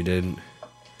no, she didn't.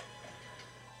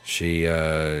 She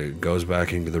goes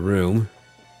back into the room.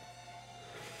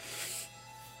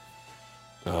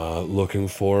 Looking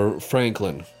for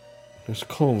Franklin. Let's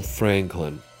call him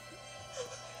Franklin.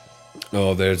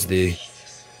 Oh, there's the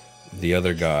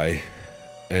other guy.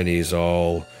 And he's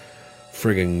all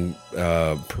friggin'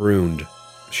 pruned.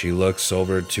 She looks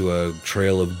over to a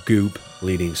trail of goop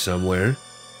leading somewhere.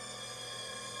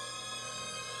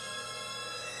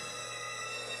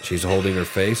 She's holding her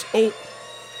face. Oh!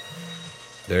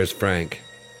 There's Frank.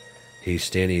 He's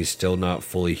standing. He's still not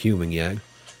fully human yet.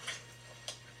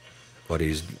 But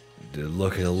he's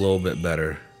looking a little bit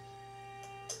better.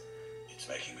 It's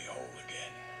making me whole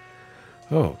again.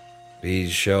 Oh.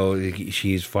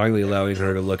 She's finally allowing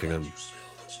her to look at him. You still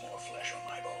put some more flesh on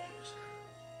my bones.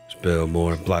 Spill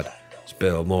more blood.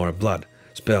 Spill more blood.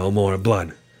 Spill more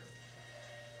blood.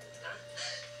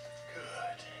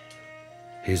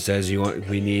 Good. He says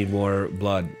we need more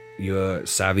blood. You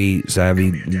savvy,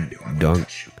 don't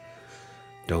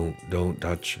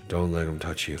touch, don't let him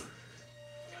touch you.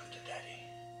 Come to Daddy.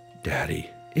 Daddy.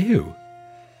 Ew.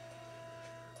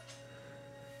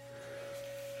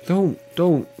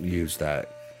 Don't use that.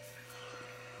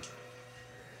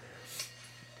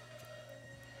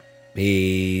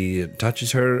 He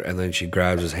touches her and then she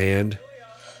grabs his hand.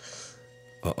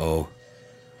 Uh-oh.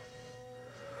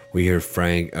 We hear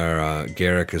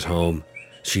Garrick is home.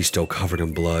 She's still covered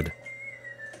in blood.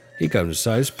 He comes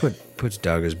inside, puts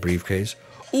down his briefcase.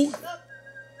 Ooh!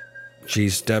 She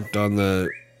stepped on the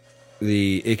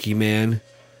icky man.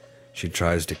 She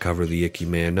tries to cover the icky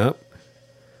man up.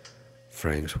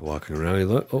 Frank's walking around. He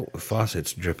look. Oh, the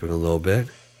faucet's dripping a little bit.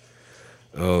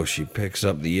 Oh, she picks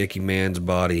up the icky man's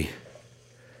body.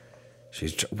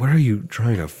 Where are you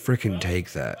trying to frickin'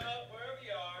 take that?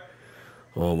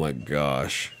 Oh my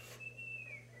gosh.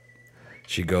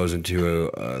 She goes into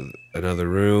another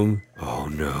room. Oh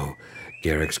no.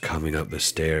 Garrick's coming up the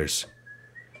stairs.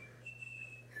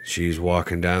 She's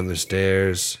walking down the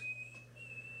stairs.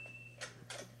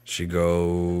 She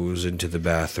goes into the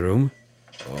bathroom.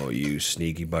 Oh, you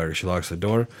sneaky bugger. She locks the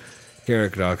door.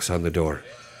 Garrick knocks on the door.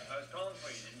 I was calling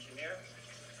for you,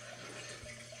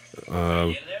 didn't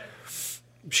you hear?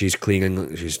 She's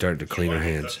cleaning. She's starting to clean her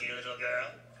hands. You little girl.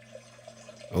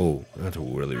 Oh, that's a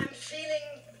really... I'm feeling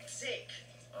sick.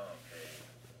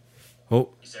 Oh,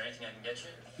 Is there anything I can get you?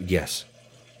 yes.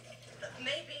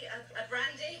 Maybe a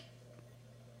brandy?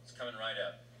 It's coming right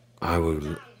up. I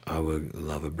would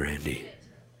love a brandy.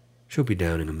 She'll be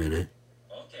down in a minute.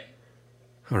 Okay.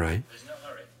 All right. There's no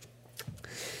hurry.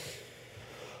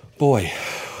 Boy,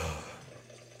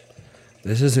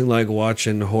 this isn't like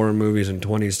watching horror movies in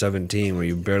 2017 where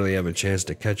you barely have a chance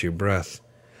to catch your breath.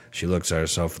 She looks at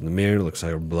herself in the mirror, looks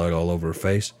like her blood all over her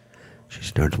face. She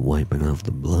starts wiping off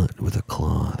the blood with a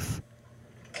cloth.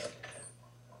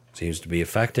 Seems to be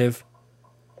effective.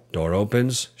 Door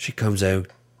opens. She comes out.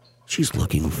 She's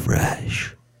looking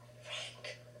fresh.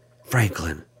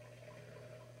 Franklin.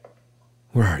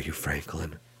 Where are you,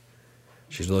 Franklin?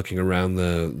 She's looking around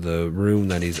the room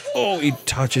that he's... Oh, he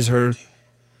touches her.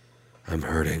 I'm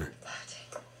hurting.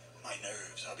 My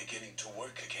nerves are beginning to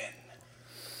work again.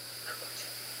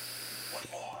 One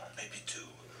more, maybe two.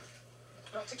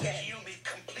 Not To again. heal me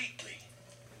completely.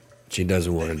 She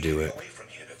doesn't want Then to we do can it. get away from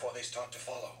here before they start to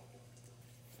follow.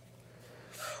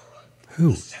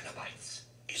 Who? Cenobites.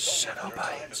 It's only a matter of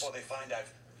time Cenobites. before they find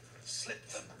I've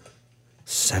slipped them.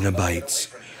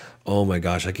 Cenobites. Oh my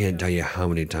gosh, I can't tell you how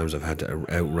many times I've had to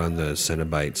outrun the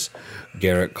Cenobites.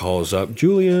 Garrett calls up,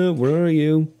 Julia, where are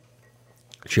you?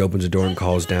 She opens the door and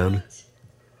calls down.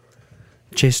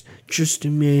 Just a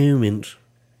moment.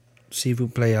 S'il vous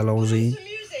plaît, allons-y. Some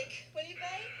music. Will you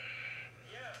play?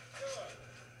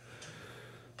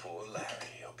 Poor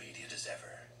Larry, obedient as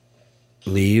ever.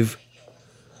 Leave.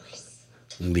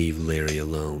 Leave Larry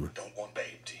alone. Don't want Babe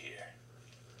to hear.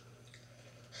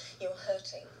 You're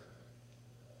hurting.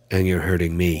 And you're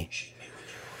hurting me. Cheat me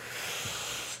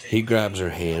with you. He grabs her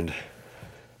hand.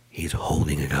 He's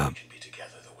holding it up. We can be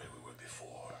together the way we were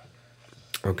before.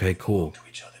 Okay, cool. To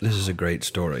each other This is a great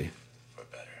story. for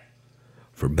better.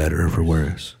 For better or for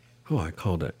worse. Oh, I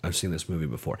called it. I've seen this movie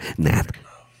before. Nap.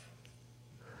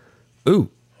 Ooh,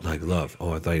 like love.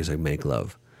 Oh, I thought you said make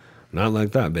love. Not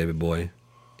like that, baby boy.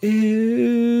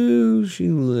 Ew, she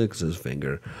licks his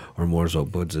finger. Or more so,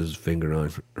 puts his finger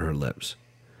on her lips.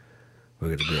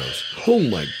 Look at the girls. Oh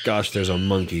my gosh, there's a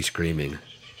monkey screaming.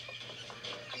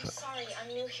 I'm sorry,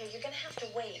 I'm new here. You're gonna have to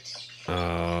wait.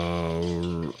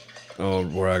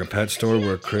 We're at a pet store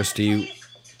where Christy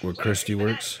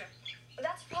works.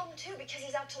 That's a problem too because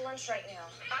he's out to lunch right now.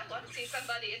 I want to see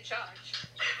somebody in charge.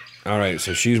 All right,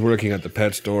 so she's working at the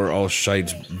pet store. All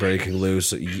shite's breaking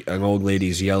loose. An old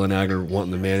lady's yelling at her,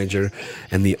 wanting the manager.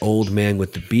 And the old man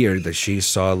with the beard that she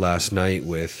saw last night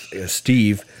with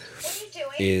Steve What are you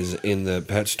doing? is in the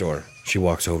pet store. She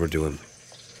walks over to him.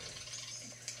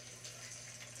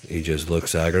 He just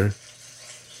looks at her.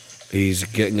 He's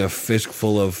getting a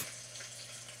fistful of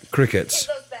crickets.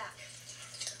 Give those back.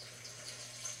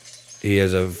 He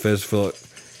has a fistful.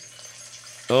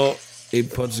 Oh, he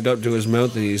puts it up to his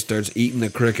mouth and he starts eating the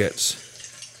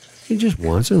crickets. He just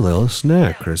wants a little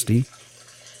snack, Christy.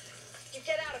 You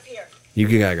get out of here. You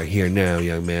get out of here now,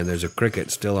 young man. There's a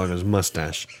cricket still on his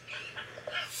mustache.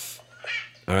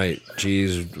 All right,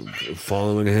 she's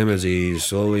following him as he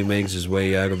slowly makes his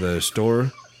way out of the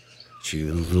store.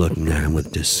 She's looking at him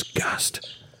with disgust.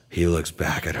 He looks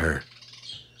back at her.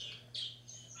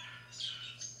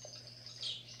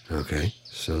 Okay,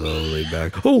 slowly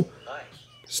back. Oh!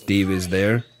 Steve is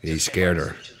there. He scared her.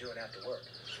 What you doing after work?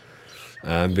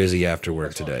 I'm busy after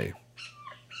work today.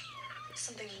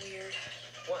 Something weird.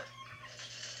 What?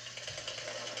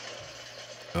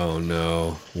 Oh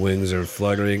no. Wings are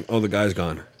fluttering. Oh, the guy's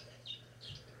gone.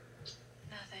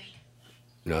 Nothing.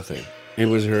 Nothing. It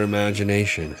was her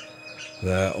imagination.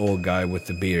 That old guy with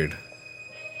the beard.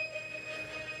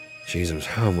 Jesus,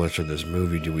 how much of this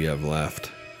movie do we have left?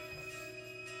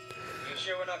 You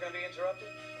sure we're not going to be interrupted?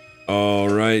 All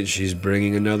right, she's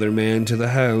bringing another man to the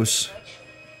house.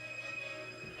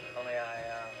 Only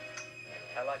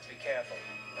I like to be careful.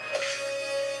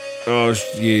 Oh,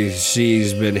 you see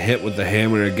he's been hit with the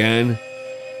hammer again.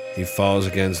 He falls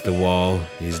against the wall.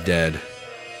 He's dead.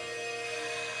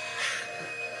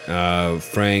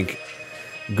 Frank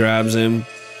grabs him.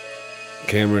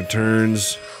 Camera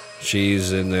turns.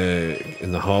 She's in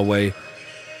the hallway,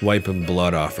 wiping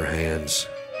blood off her hands.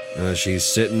 She's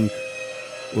sitting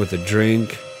with a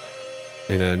drink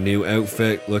in a new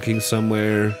outfit, looking at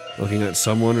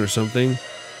someone or something.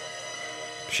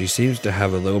 She seems to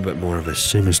have a little bit more of a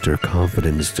sinister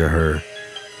confidence to her.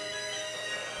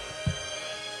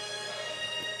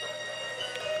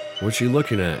 What's she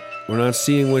looking at? We're not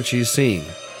seeing what she's seeing.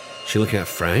 She looking at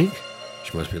Frank?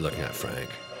 She must be looking at Frank.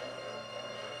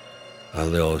 A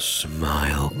little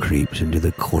smile creeps into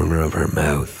the corner of her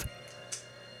mouth.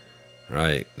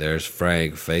 Right, there's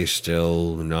Frank, face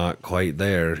still not quite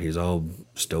there. He's all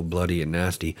still bloody and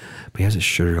nasty, but he has a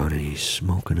shirt on and he's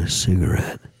smoking a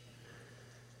cigarette.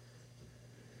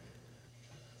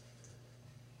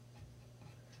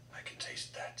 I can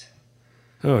taste that.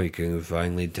 Oh, you can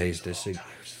finally taste a cigarette.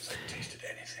 Since I tasted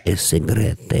anything. A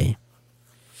cigarette.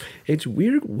 It's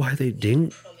weird why they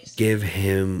didn't give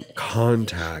him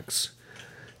contacts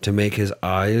to make his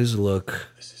eyes look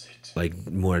This is it. like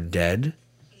more dead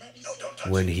No, don't touch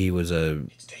when it. he was a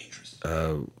It's dangerous.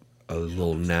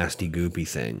 little nasty goopy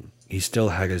thing. He still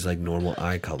had his like normal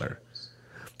eye color.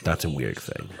 That's a weird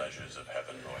thing. Pleasures of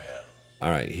heaven or hell.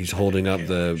 All right, he's holding up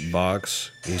the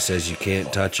box. He says you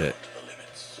can't touch it. To the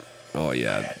limits. Oh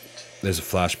yeah, there's a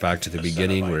flashback to the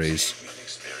beginning where he's An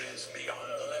experience beyond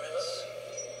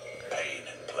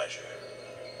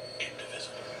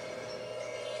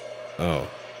Oh.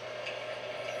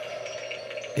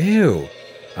 Ew.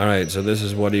 Alright, so this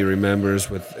is what he remembers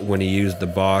with when he used the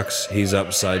box. He's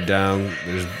upside down.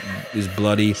 He's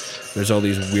bloody. There's all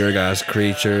these weird ass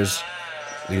creatures.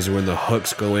 These are when the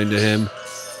hooks go into him.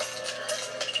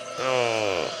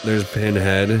 Oh, there's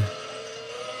Pinhead.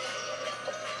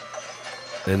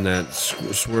 And that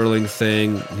swirling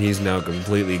thing. He's now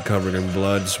completely covered in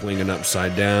blood, swinging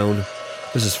upside down.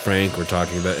 This is Frank we're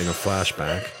talking about in a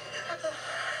flashback.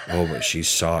 Oh, but she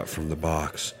saw it from the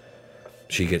box.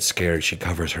 She gets scared, she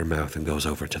covers her mouth and goes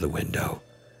over to the window.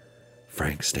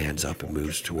 Frank stands up and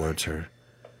moves towards her.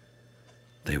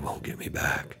 They won't get me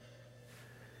back.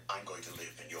 I'm going to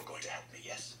live and you're going to help me,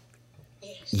 yes?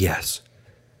 Yes.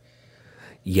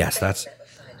 Yes, that's Never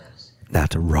find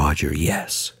us. a Roger,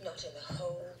 yes. Not in the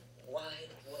whole wide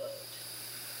world.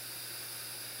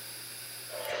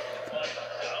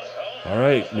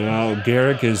 Alright, now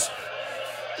Garrick is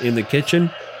in the kitchen.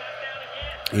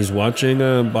 He's watching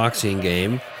a boxing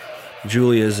game.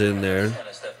 Julia's in there. What kind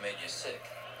of stuff made you sick?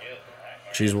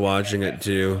 She's watching it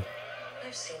too.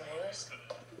 I've seen worse.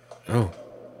 Oh.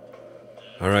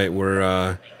 Alright, we're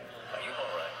Are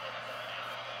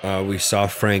you alright? we saw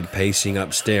Frank pacing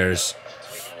upstairs.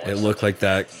 It looked like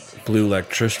that blue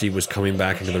electricity was coming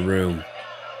back into the room.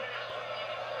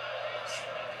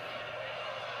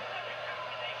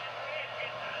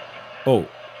 Oh.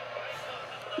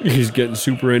 He's getting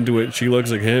super into it. She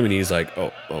looks at him and he's like,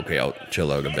 oh, okay, I'll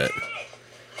chill out a bit.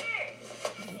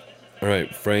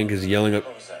 Alright, Frank is yelling up.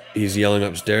 He's yelling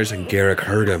upstairs and Garrick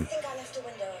heard him. I think I left a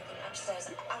window open upstairs.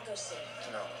 I'll go see.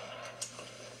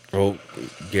 Oh,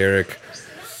 Garrick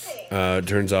Nothing.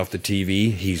 turns off the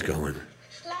TV. He's going.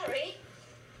 Larry?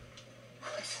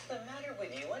 What's the matter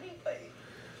with you anyway?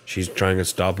 She's trying to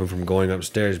stop him from going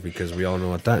upstairs because we all know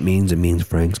what that means. It means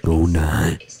Frank's gonna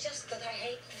die. It's just that I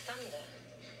hate the thunder.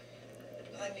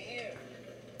 I'm here.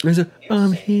 I said,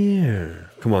 I'm here.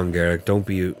 Come on, Garrick. Don't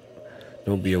be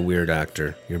a weird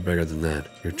actor. You're better than that.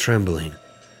 You're trembling.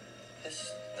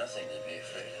 There's nothing to be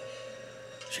afraid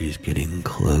of. She's getting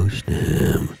close to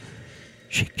him.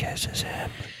 She kisses him.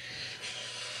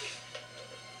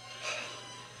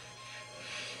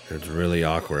 It's really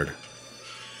awkward.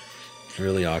 It's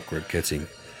really awkward kissing.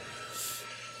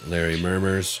 Larry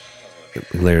murmurs.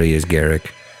 Larry is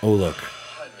Garrick. Oh, look.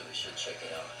 I really should check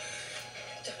it out.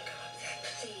 Don't go up there,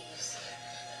 please.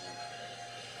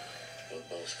 We'll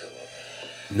both go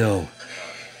up. No.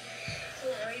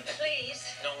 Larry, please.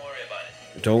 Don't worry about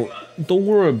it. Don't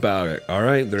worry about it. All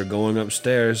right, they're going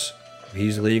upstairs.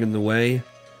 He's leading the way.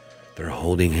 They're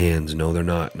holding hands. No, they're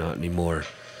not. Not anymore.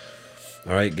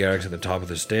 All right, Garrick's at the top of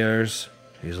the stairs.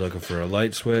 He's looking for a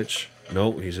light switch.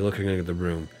 Nope, he's looking at the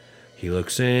room. He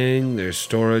looks in. There's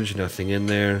storage. Nothing in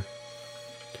there.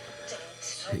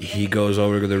 He goes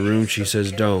over to the room. She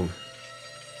says, don't.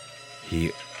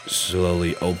 He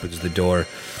slowly opens the door.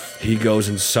 He goes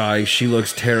inside. She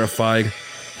looks terrified.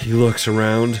 He looks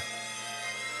around.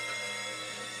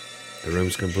 The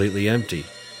room's completely empty.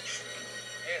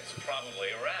 It's probably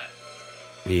a rat.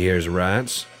 He hears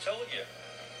rats. I told you.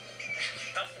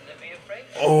 Nothing to be afraid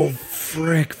of. Oh,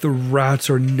 frick. The rats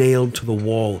are nailed to the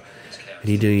wall. And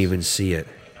he didn't even see it.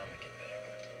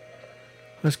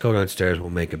 Let's go downstairs. We'll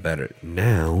make it better.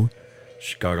 Now,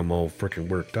 she got him all frickin'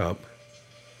 worked up.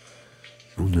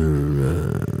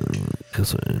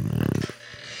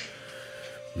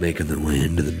 Making the way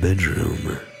into the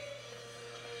bedroom.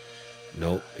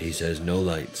 Nope, he says no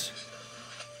lights.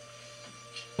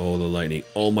 Oh, the lightning.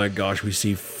 Oh my gosh, we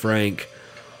see Frank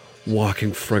walk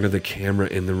in front of the camera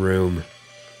in the room.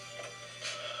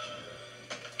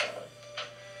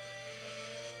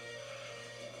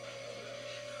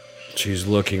 She's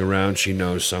looking around. She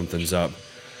knows something's up.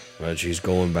 But she's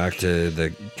going back to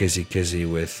the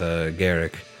kissy with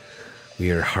Garrick. We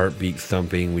hear heartbeat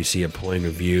thumping. We see a point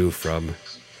of view from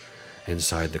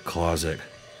inside the closet.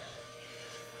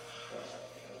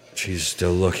 She's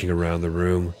still looking around the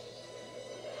room.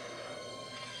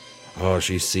 Oh,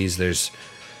 she sees there's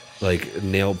like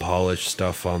nail polish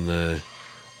stuff on the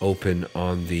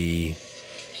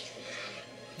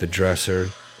dresser.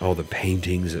 Oh, the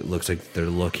paintings. It looks like they're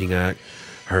looking at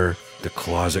her. The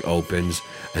closet opens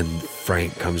and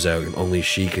Frank comes out and only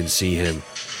she can see him.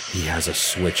 He has a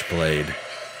switchblade. No.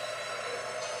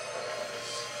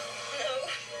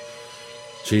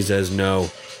 She says no.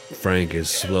 Frank is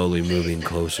slowly moving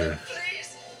closer.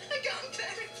 Please. I can't bear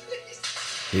it, please.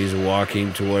 He's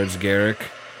walking towards Garrick.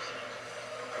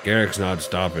 Garrick's not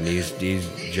stopping. He's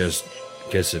just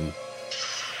kissing.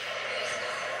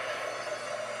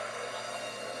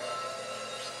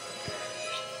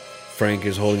 Frank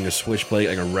is holding a switchblade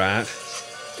like a rat.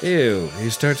 Ew. He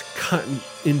starts cutting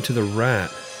into the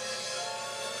rat.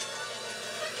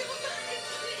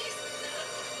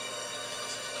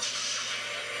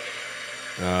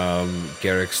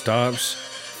 Garrick stops.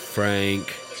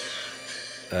 Frank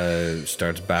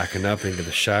starts backing up into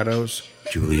the shadows.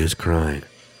 Julia's crying.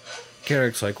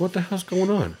 Garrick's like, what the hell's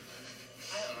going on?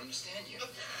 I don't understand you.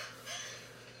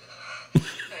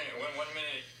 Hey, one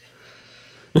minute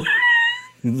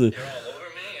you're all over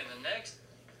me, and the next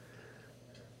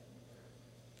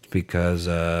Because,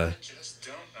 I just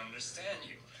don't understand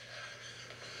you.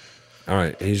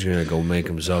 alright, he's gonna go make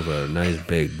himself a nice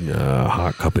big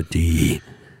hot cup of tea.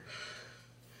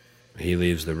 He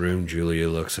leaves the room. Julia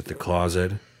looks at the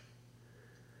closet.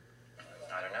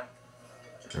 I don't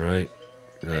know. Alright.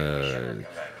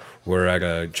 We're at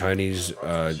a Chinese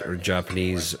or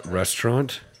Japanese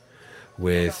restaurant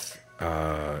with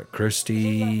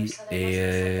Christy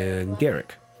and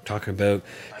Garrick talking about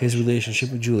his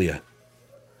relationship with Julia.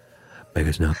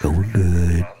 Becca's not going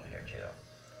good. Problem here, kiddo.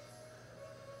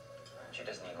 She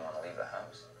doesn't even want to leave the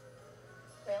house.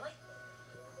 Really?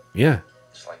 Yeah,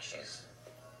 It's like she's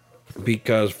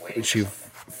because she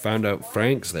found out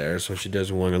Frank's there, so she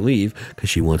doesn't want to leave because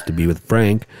she wants to be with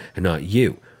Frank and not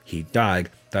you. He died.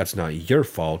 That's not your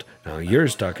fault. Now you're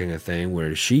stuck in a thing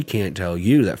where she can't tell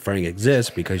you that Frank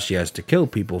exists because she has to kill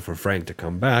people for Frank to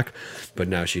come back. But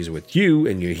now she's with you,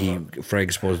 and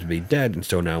Frank's supposed to be dead. And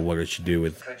so now what does she do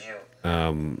with could you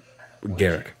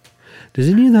Garrick? Does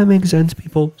any of that make sense,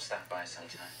 people? stop by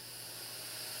sometime?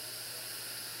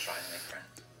 Try to make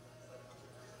friends.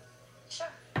 Sure.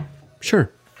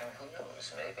 Sure. And who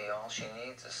knows? Maybe all she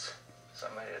needs is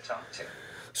somebody to talk to.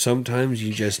 Sometimes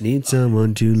you just need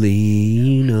someone to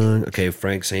lean on. Okay,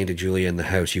 Frank's saying to Julia in the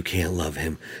house, you can't love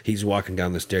him. He's walking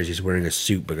down the stairs. He's wearing a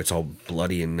suit, but it's all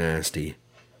bloody and nasty.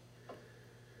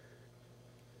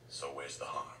 So where's the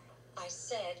harm? I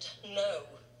said no.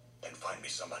 Then find me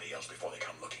somebody else before they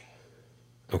come looking.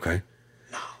 Okay.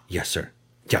 Now. Yes, sir.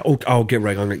 Yeah, oh, I'll get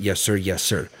right on it. Yes, sir. Yes,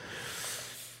 sir.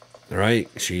 All right.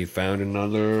 She found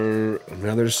another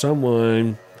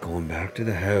someone. Going back to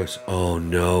the house. Oh,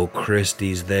 no.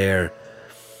 Christy's there.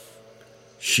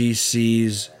 She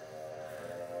sees...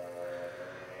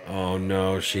 Oh,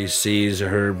 no. She sees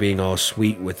her being all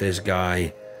sweet with this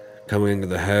guy coming into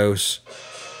the house.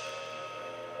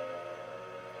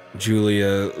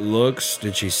 Julia looks.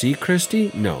 Did she see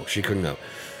Christy? No, she couldn't know.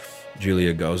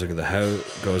 Julia goes into the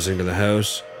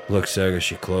house, looks out as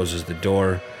she closes the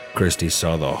door. Christy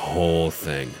saw the whole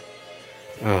thing.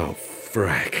 Oh,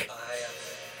 frick.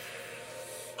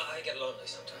 I get lonely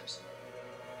sometimes.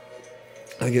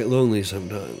 I get lonely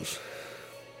sometimes.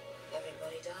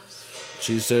 Everybody does.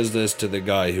 She says this to the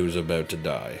guy who's about to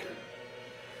die.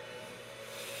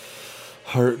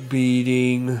 Heart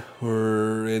beating.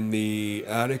 We're in the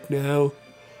attic now.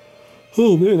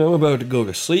 Oh man, I'm about to go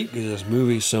to sleep because this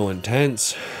movie's so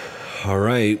intense.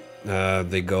 Alright,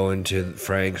 they go into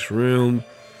Frank's room.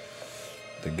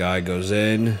 The guy goes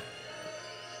in.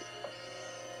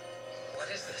 What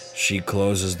is this? She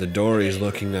closes the door. He's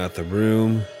looking at the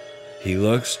room. He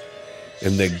looks,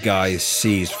 and the guy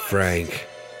sees Frank.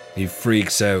 He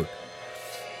freaks out.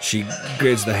 She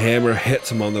gets the hammer,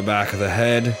 hits him on the back of the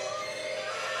head.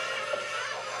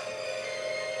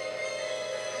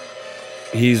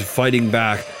 He's fighting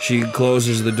back. She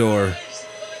closes the door.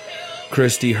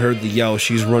 Christy heard the yell.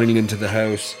 She's running into the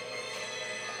house.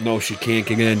 No, she can't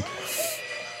get in.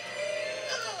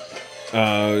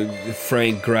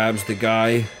 Frank grabs the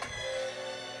guy.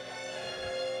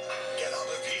 Get out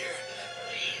of here.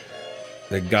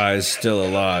 The guy's still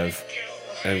alive.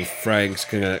 And Frank's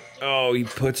gonna... Oh, he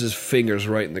puts his fingers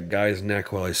right in the guy's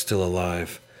neck while he's still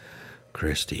alive.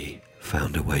 Christy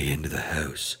found a way into the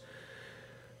house.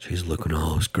 She's looking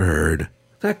all scared.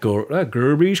 That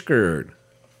girl be scared.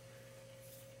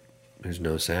 There's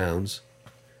no sounds.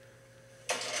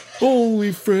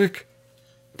 Holy frick.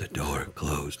 The door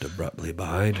closed abruptly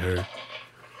behind her.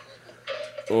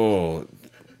 Oh,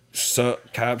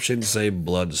 captions say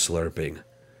blood slurping.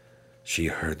 She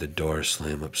heard the door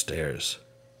slam upstairs.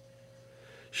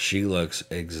 She looks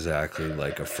exactly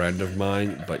like a friend of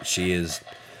mine, but she is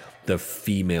the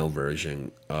female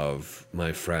version of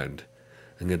my friend.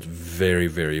 And it's very,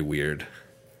 very weird.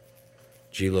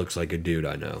 She looks like a dude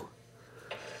I know.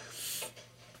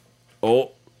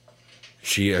 Oh,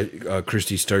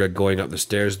 Christy started going up the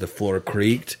stairs. The floor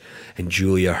creaked, and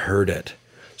Julia heard it.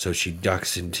 So she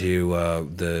ducks into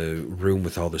the room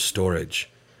with all the storage.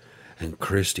 And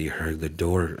Christy heard the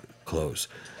door close.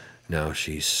 Now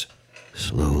she's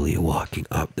slowly walking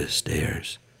up the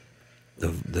stairs.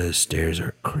 The stairs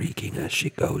are creaking as she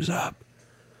goes up.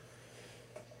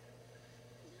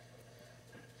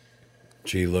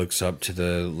 She looks up to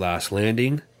the last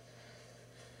landing.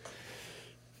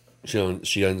 She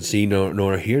doesn't see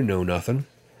nor hear nothing.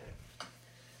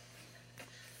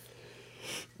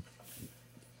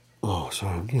 Oh,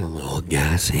 sorry, I'm getting a little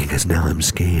gassy because now I'm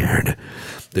scared.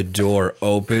 The door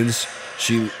opens.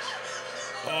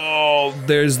 Oh,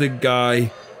 there's the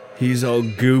guy. He's all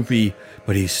goopy,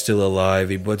 but he's still alive.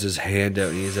 He puts his hand out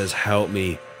and he says, "Help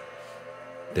me."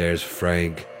 There's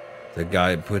Frank. The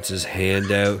guy puts his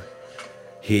hand out.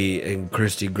 And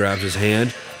Christy grabs his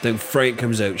hand. Then Frank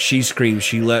comes out. She screams.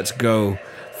 She lets go.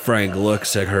 Frank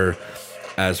looks at her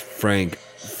as Frank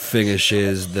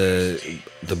finishes the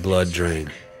blood drain.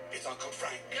 It's Uncle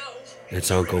Frank. No. It's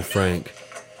Uncle Frank.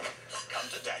 Come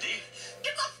to Daddy.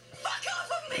 Get the fuck off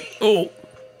of me! Oh!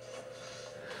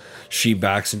 She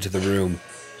backs into the room.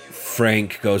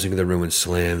 Frank goes into the room and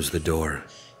slams the door.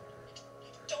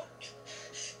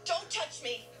 Don't touch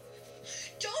me.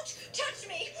 Don't touch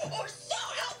me, or so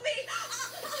help me.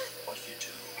 What do you do?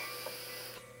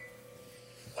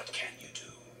 What can you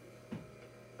do?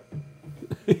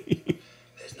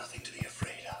 There's nothing to be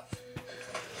afraid of.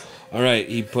 Alright,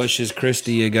 he pushes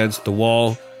Christy against the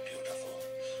wall. Beautiful.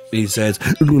 He says,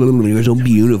 "You're so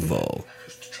beautiful."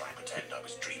 Used to try and pretend I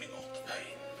was dreaming all the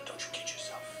pain, but don't you kid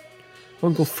yourself.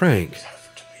 Uncle Frank. Things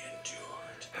have to be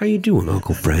endured. How you doing,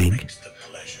 Uncle Frank? Makes the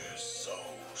pleasure so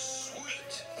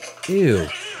sweet. Ew.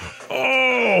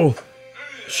 Oh!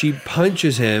 She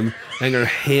punches him, and her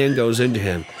hand goes into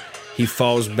him. He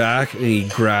falls back, and he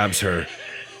grabs her.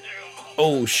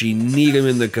 Oh, she kneed him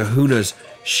in the kahunas.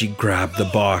 She grabbed the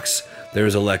box. There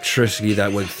was electricity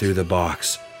that went through the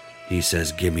box. He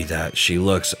says, "Give me that." She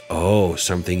looks, "Oh,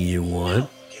 something you want?"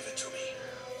 Give it to me.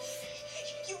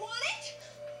 You want it?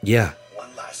 Yeah.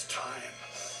 One last time.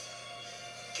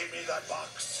 Give me that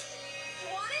box.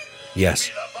 You want it? Yes.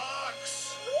 Give me the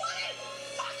box. You want it?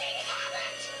 Fucking have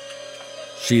it!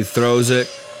 She throws it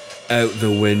out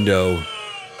the window.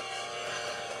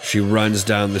 She runs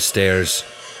down the stairs.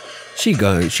 She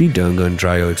done gonna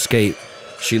try to escape.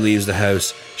 She leaves the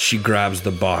house. She grabs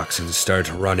the box and starts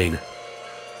running.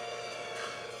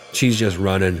 She's just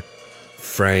running.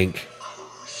 Frank.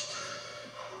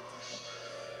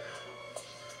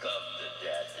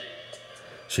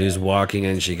 She's walking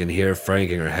and she can hear Frank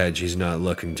in her head. She's not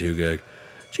looking too good.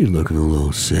 She's looking a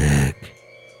little sick.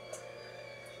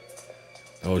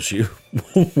 Oh, she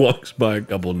walks by a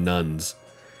couple nuns.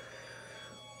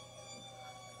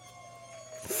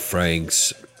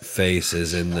 Frank's face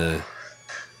is in her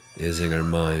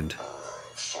mind.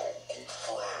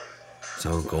 It's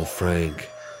Uncle Frank.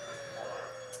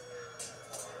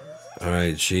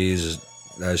 Alright, as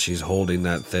she's holding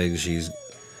that thing, she's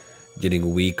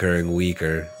getting weaker and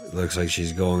weaker. Looks like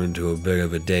she's going into a bit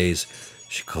of a daze.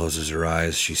 She closes her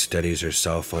eyes. She steadies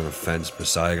herself on a fence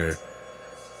beside her.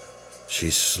 She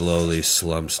slowly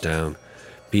slumps down.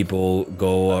 People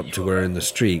go up to her in the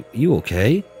street. "You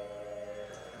okay?"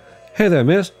 "Hey there,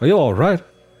 miss. Are you alright?"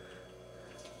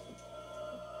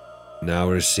 Now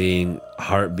we're seeing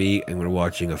heartbeat and we're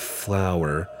watching a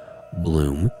flower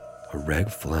bloom. A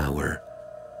red flower.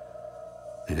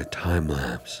 In a time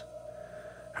lapse.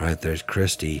 Alright, there's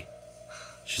Christy.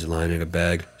 She's lying in a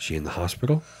bed. She in the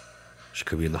hospital? She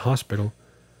could be in the hospital.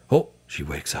 Oh, she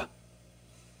wakes up.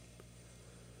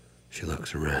 She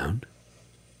looks around.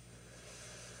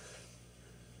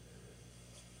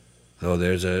 Oh,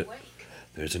 there's a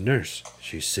nurse.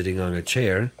 She's sitting on a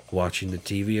chair watching the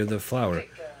TV of the flower.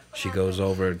 She goes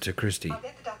over to Christy. I'll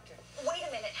get the doctor. Wait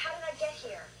a minute. How did I get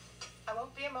here? I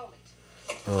won't be a moment.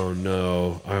 Oh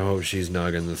no, I hope she's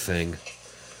not in the thing.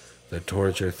 The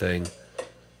torture thing.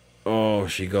 Oh,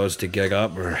 she goes to get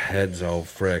up, her head's all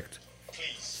fricked.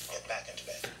 Please get back into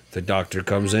bed. The doctor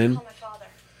comes in. Call my father.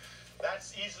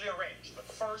 That's easily arranged, but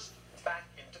first, back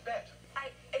into bed.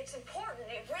 It's important.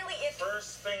 It really is.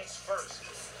 First things first.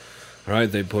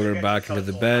 Alright, they put her back into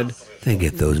the bed. They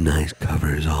get those nice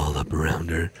covers all up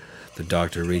around her. The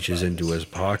doctor reaches into his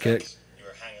pocket. You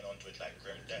were hanging on to it like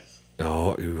grim death.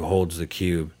 Oh, he holds the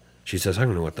cube. She says, "I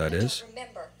don't know what that is."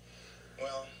 Remember.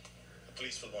 Well, the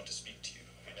police will want to speak to you.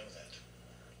 You know that.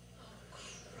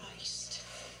 Christ.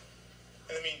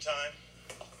 In the meantime,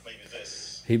 maybe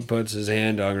this. He puts his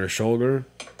hand on her shoulder.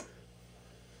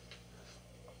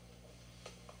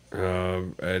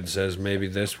 And says, "Maybe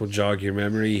this will jog your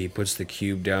memory." He puts the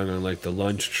cube down on like the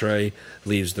lunch tray,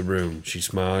 leaves the room. She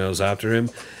smiles after him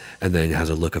and then has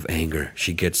a look of anger.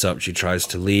 She gets up, she tries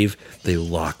to leave. They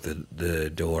lock the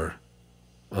door.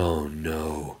 Oh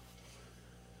no.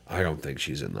 I don't think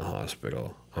she's in the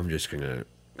hospital.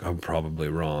 I'm probably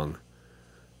wrong.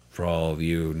 For all of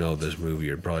you who know this movie,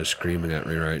 you're probably screaming at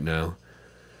me right now.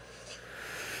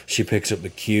 She picks up the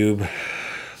cube.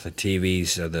 The TV,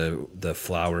 so the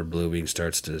flower blooming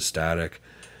starts to static.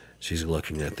 She's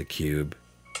looking at the cube.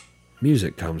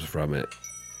 Music comes from it.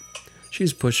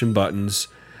 She's pushing buttons,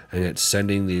 and it's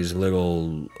sending these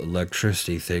little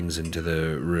electricity things into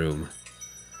the room.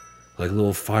 Like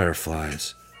little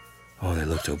fireflies. Oh, they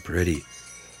look so pretty.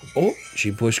 Oh,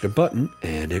 she pushed a button,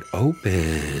 and it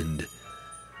opened.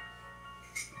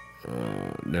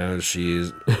 Now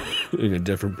she's in a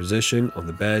different position on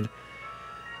the bed.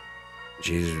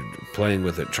 She's playing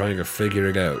with it, trying to figure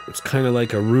it out. It's kind of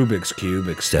like a Rubik's Cube,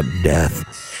 except death.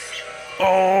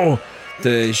 Oh!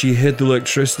 She hit the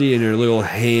electricity and her little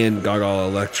hand got all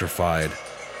electrified.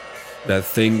 That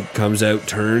thing comes out,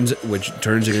 which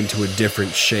turns it into a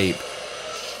different shape.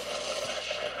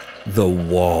 The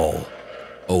wall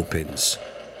opens.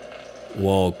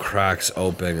 Wall cracks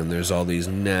open and there's all these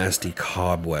nasty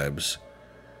cobwebs.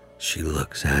 She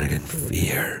looks at it in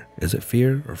fear. Is it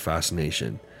fear or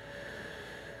fascination?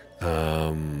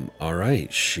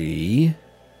 Alright, she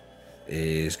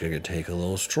is going to take a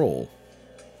little stroll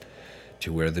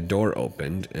to where the door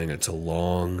opened, and it's a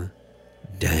long,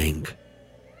 dank,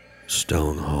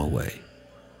 stone hallway.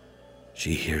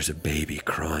 She hears a baby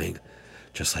crying,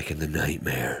 just like in the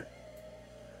nightmare.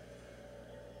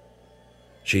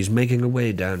 She's making her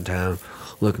way downtown,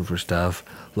 looking for stuff,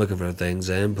 looking for things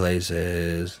and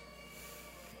places.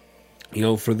 You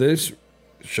know, for this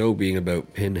show being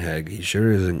about Pinhead, he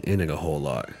sure isn't in it a whole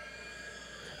lot.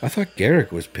 I thought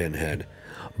Garrick was Pinhead.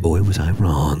 Boy, was I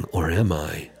wrong, or am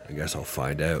I? I guess I'll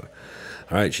find out.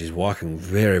 Alright, she's walking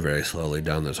very, very slowly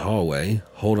down this hallway.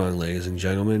 Hold on, ladies and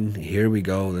gentlemen. Here we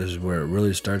go. This is where it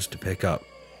really starts to pick up.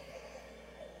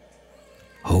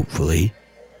 Hopefully.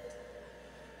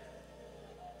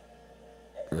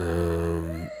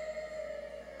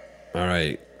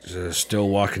 Alright. Still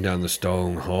walking down the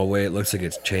stone hallway. It looks like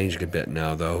it's changed a bit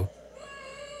now, though.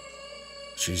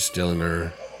 She's still in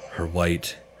her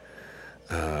white,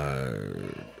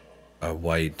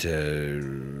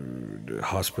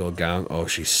 hospital gown. Oh,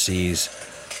 she sees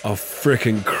a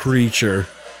freaking creature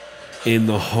in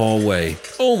the hallway.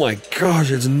 Oh my gosh,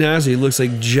 it's nasty. It looks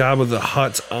like Jabba the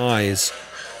Hutt's eyes.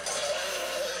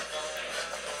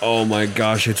 Oh my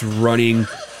gosh, it's running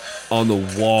on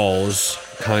the walls,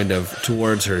 kind of,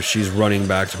 towards her. She's running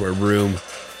back to her room.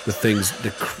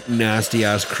 The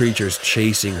nasty-ass creature's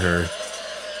chasing her.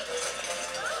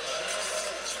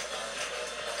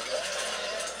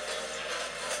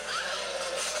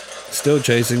 Still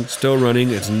chasing, still running.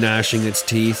 It's gnashing its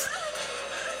teeth.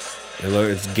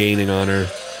 It's gaining on her.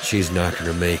 She's not going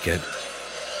to make it.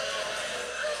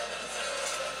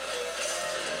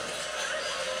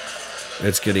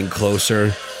 It's getting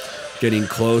closer. Getting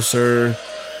closer.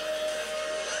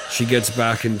 She gets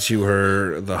back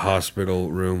into the hospital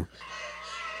room.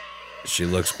 She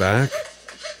looks back.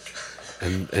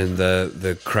 And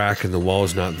the crack in the wall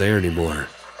is not there anymore.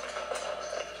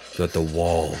 But the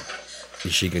wall.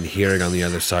 She can hear it on the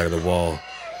other side of the wall.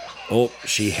 Oh,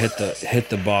 she hit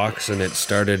the box and it's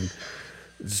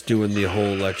doing the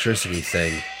whole electricity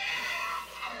thing.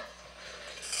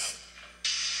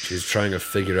 She's trying to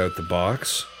figure out the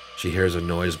box. She hears a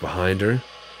noise behind her.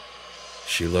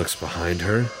 She looks behind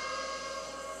her.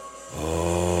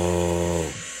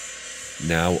 Oh.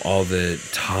 Now all the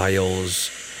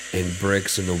tiles and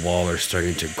bricks in the wall are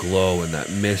starting to glow and that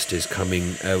mist is coming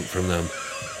out from them.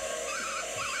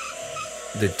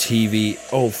 The TV,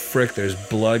 oh frick, there's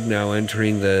blood now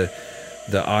entering the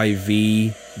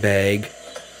IV bag.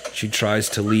 She tries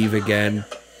to leave again.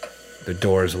 The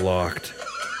door is locked.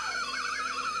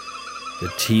 The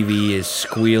TV is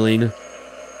squealing.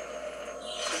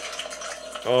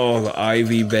 Oh, the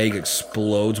IV bag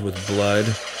explodes with blood.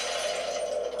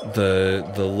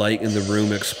 The light in the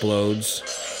room explodes.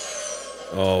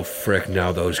 Oh frick,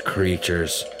 now those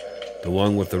creatures. The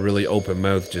one with the really open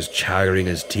mouth just chattering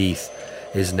his teeth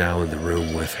is now in the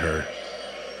room with her.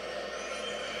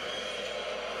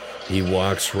 He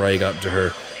walks right up to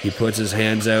her. He puts his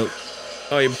hands out.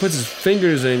 Oh, he puts his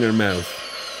fingers in her mouth.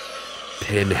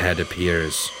 Pinhead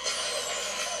appears.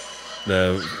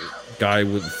 The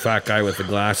fat guy with the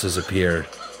glasses appear.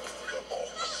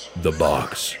 The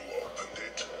box.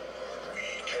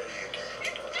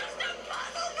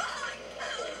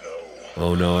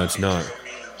 Oh no, it's not.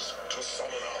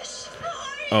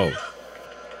 Oh.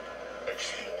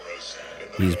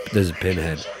 This is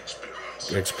Pinhead.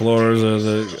 Explorers are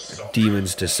the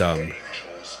demons to some.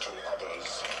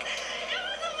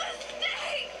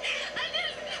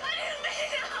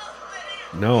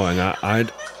 No, and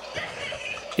I'd...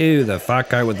 Ew, the fat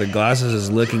guy with the glasses is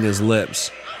licking his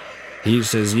lips. He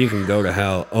says you can go to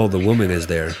hell. Oh, the woman is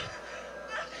there.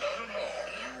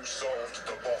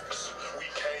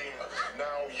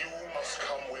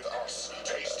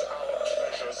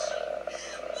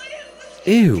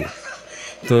 Ew.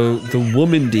 The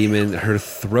woman demon, her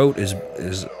throat is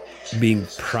being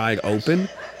pried open,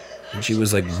 and she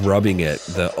was like rubbing it,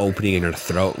 the opening in her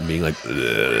throat, and being like,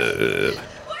 ugh.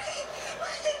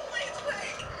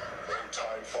 No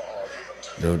time for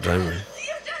argument. No time.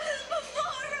 You've done this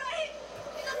before, right?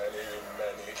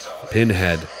 Many times.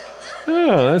 Pinhead.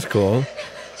 Oh, that's cool.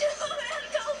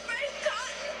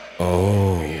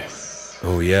 Oh.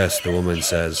 Oh, yes, the woman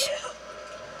says.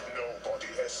 Nobody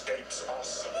escapes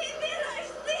us.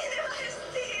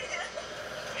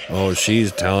 Oh,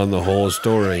 she's telling the whole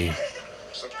story.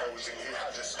 Supposing he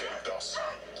had escaped us.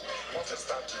 What has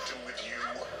that to do with you?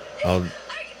 I'll,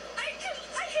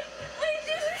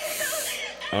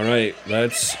 all right,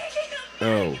 let's.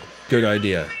 Oh, good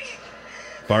idea.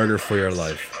 Barter for your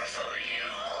life. I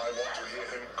want to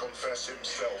hear him confess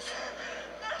himself.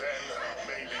 Then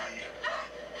maybe.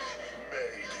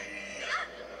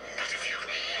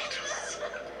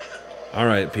 All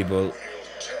right, people. He'll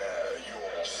tear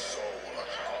your soul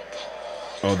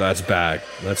apart. Oh, that's bad.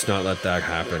 Let's not let that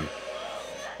happen.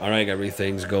 All right,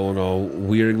 everything's going all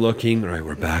weird looking. All right,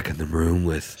 we're back in the room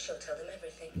with She'll tell them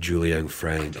everything. Julia and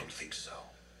Frank. Don't think so.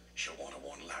 She'll want to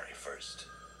warn Larry first.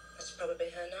 That's probably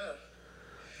her now.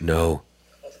 No.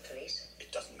 Or the police.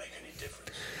 It doesn't make any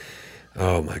difference.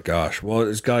 Oh my gosh. Well,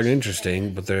 it's gotten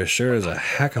interesting, but there sure is a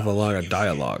heck of a lot of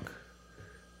dialogue.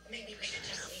 Maybe we should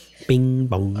just leave. Bing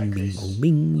bong, bing bong,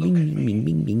 bing, bing, bing,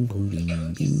 bing, bing, bong,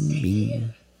 bing, bing,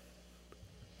 bing.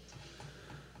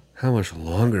 How much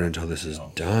longer until this is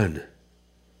done?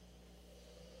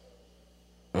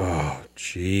 Oh,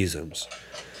 jeezums.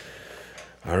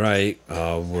 All right,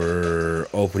 we're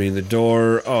opening the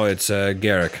door. Oh, it's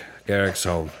Garrick. Garrick's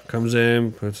home. Comes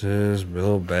in, puts his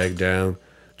little bag down.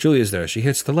 Julia's there. She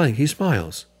hits the light. He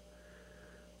smiles.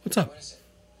 What's up? What is it?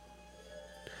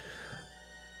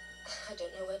 I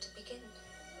don't know where to begin.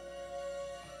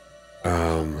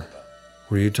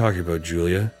 What are you talking about,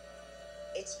 Julia?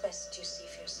 It's best you see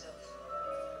for yourself.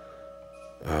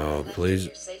 Oh, please.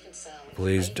 You're safe and sound.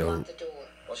 Please I don't. locked the door.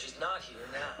 Well, she's not here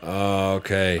now. Oh,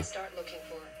 okay. I'll start looking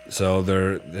for her. So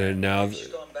they're now. She's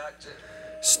gone back to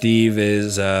Steve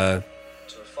is her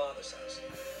father's house.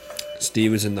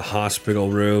 Steve is in the hospital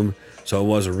room. So it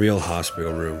was a real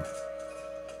hospital room.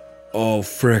 Oh,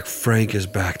 frick! Frank is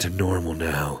back to normal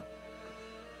now.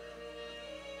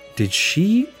 Did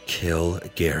she kill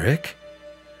Garrick?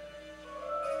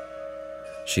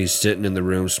 She's sitting in the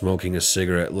room smoking a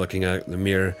cigarette, looking at the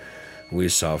mirror. We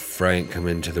saw Frank come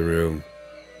into the room.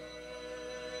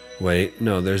 Wait,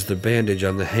 no, there's the bandage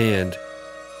on the hand,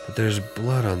 but there's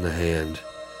blood on the hand.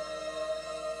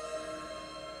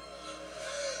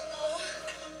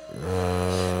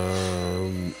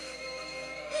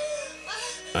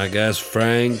 I guess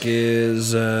Frank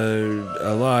is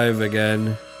alive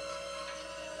again.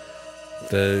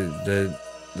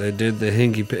 They did the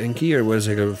hinky pinky, or was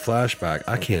it a flashback?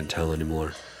 I can't tell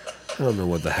anymore. I don't know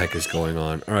what the heck is going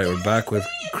on. All right, we're back with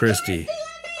Christy.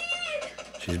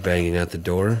 She's banging at the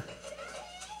door.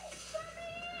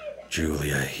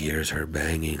 Julia hears her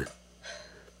banging.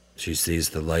 She sees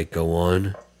the light go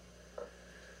on.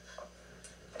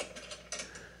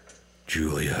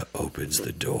 Julia opens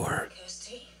the door.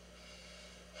 Kirsty,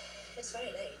 it's very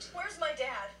late. Where's my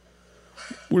dad?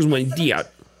 Where's my dad?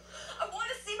 I want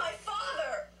to see my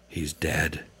father. He's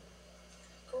dead.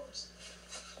 Of course.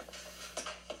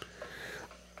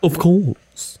 Of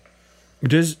course.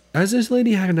 Has this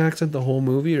lady had an accent the whole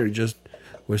movie, or just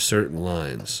with certain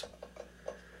lines?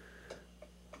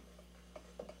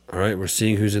 All right, we're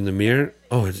seeing who's in the mirror.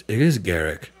 Oh, it is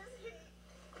Garrick.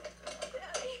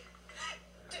 Daddy.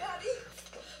 Daddy.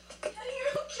 Daddy,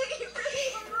 you're okay. You're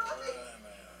really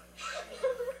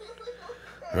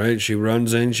All right, she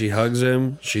runs in, she hugs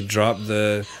him, she dropped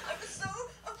I'm so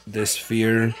this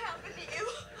sphere what happened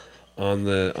to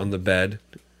you. on the bed.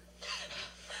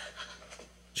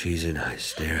 She's in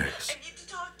hysterics. I need to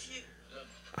talk to you.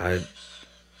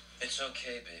 It's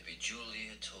okay, baby.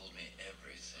 Julia told me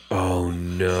everything. Oh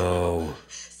no.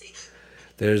 See,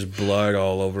 There's blood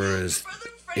all over his brother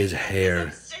Frank his is hair.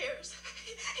 upstairs.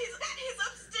 He's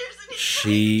upstairs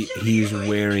and He's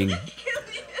wearing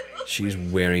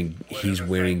He's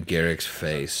wearing Garrick's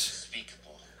face.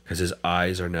 Unspeakable. Because his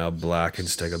eyes are now black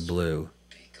instead of blue.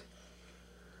 Unspeakable.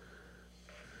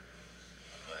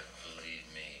 But believe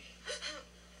me,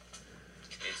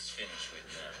 it's finished with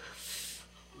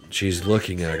now. She's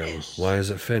looking at him. Why is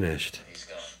it finished? He's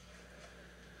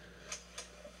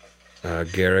gone.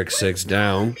 Garrick sits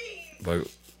down, but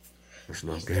it's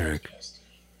not Garrick.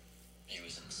 He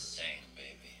was insane,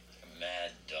 baby. A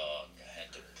mad dog. I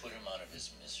had to put him out of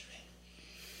his misery.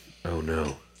 Oh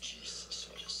no. Jesus,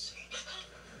 what a scene.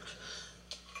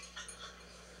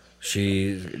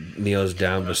 She kneels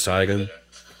down beside him.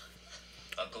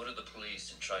 I'll go to the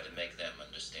police and try to make them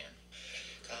understand.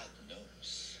 God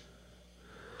knows.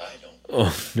 I don't.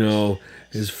 Oh no,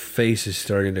 his face is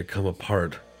starting to come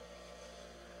apart.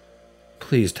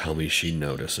 Please tell me she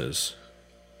notices.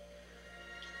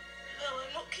 No,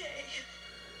 I'm okay.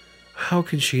 How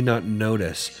can she not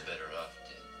notice He's better off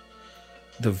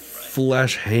dead. the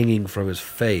flesh hanging from his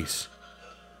face?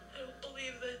 I don't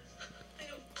believe this. I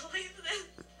don't believe this.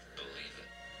 Believe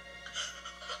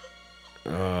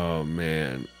it. Oh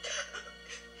man.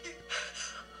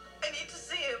 I need to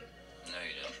see him. No,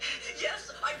 you don't.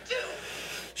 Yes, I do.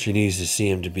 She needs to see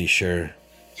him to be sure.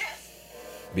 Yes.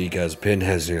 Because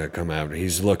Pinhead's gonna come out.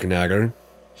 He's looking at her.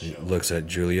 He looks at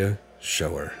Julia.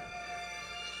 Show her.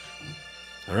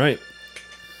 Alright.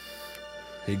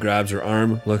 He grabs her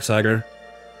arm, looks at her.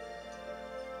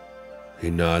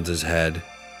 He nods his head,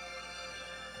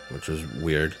 which was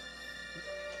weird.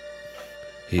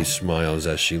 He smiles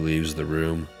as she leaves the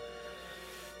room.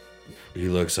 He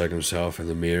looks at himself in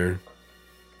the mirror.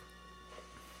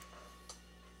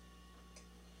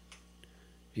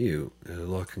 Ew, they're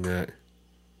looking at...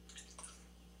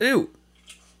 Ew!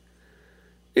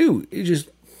 Ew, he just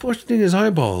pushed in his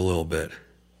eyeball a little bit.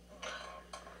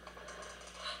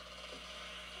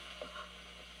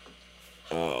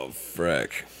 Oh,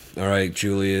 frick. Alright,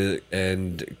 Julia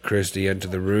and Christy enter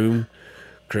the room.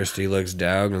 Christy looks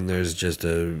down and there's just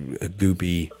a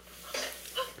goopy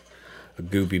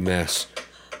mess.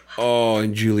 Oh,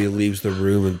 and Julia leaves the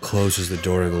room and closes the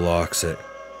door and locks it.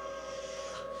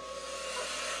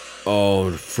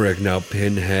 Oh, frick, now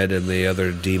Pinhead and the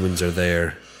other demons are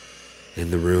there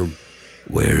in the room.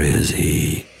 Where is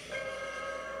he?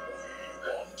 We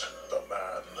want the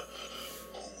man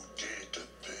who did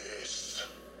this.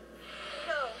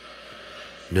 No.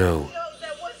 No. No,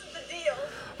 that wasn't the deal.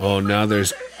 Oh, now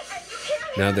there's And you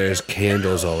can't now have there's it.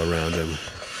 candles all around him.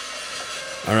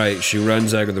 Alright, she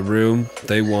runs out of the room.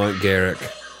 They want Garrick.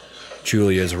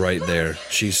 Julia's right there.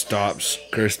 She stops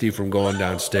Christy from going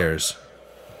downstairs.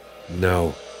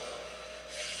 No.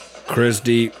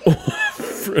 Christy... Oh,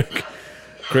 frick.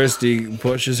 Christy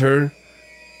pushes her.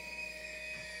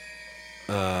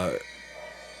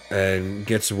 And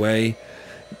gets away.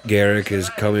 Garrick is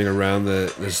coming around the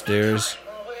stairs.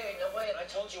 No, wait. I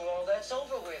told you all that's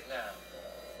over with now.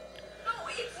 No,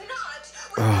 it's not.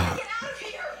 We're gonna get out of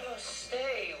here. You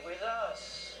stay with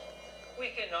us. We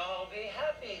can all be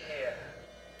happy here.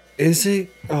 Is he?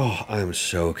 Oh, I'm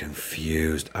so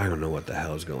confused. I don't know what the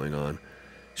hell's going on.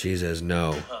 She says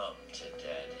no. Come to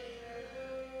Daddy.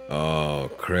 Oh,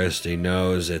 Christy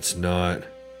knows it's not.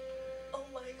 Oh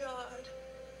my God.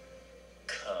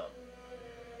 Come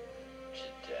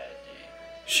to Daddy.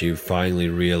 She finally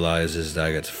realizes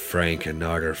that it's Frank and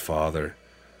not her father.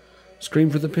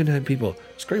 Scream for the Pinhead people.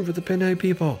 Scream for the Pinhead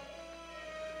people.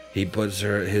 He puts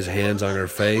his hands on her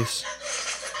face.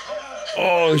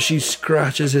 Oh, she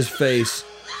scratches his face.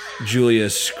 Julia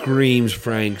screams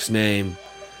Frank's name.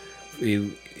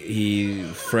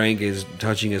 Frank is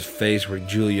touching his face where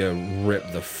Julia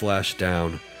ripped the flesh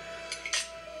down.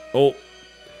 Oh,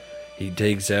 he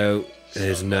takes out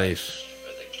his knife.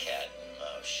 For the cat and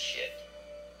mouse shit.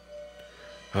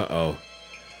 Uh-oh.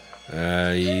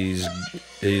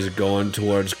 He's going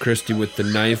towards Christy with the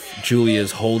knife.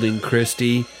 Julia's holding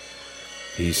Christy.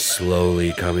 He's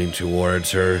slowly coming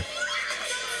towards her.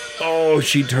 Oh,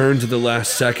 she turns at the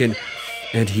last second,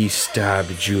 and he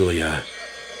stabbed Julia.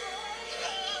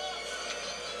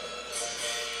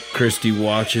 Christy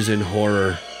watches in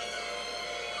horror.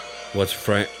 What's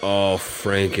Frank? Oh,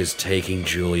 Frank is taking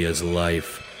Julia's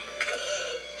life.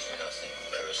 Nothing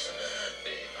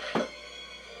personal,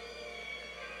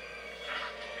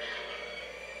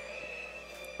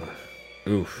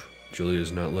 babe. Oof,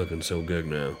 Julia's not looking so good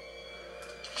now.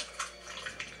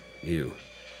 Ew.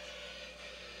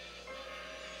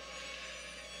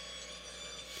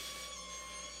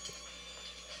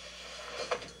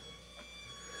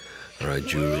 Alright,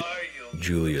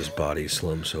 Julia's body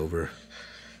slumps over.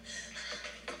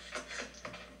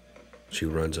 She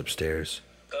runs upstairs.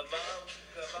 Come out,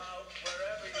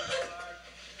 wherever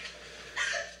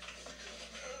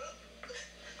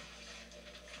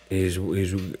you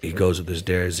are. He goes up the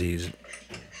stairs.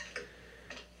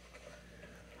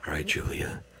 Alright,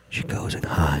 Julia. She goes and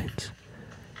hides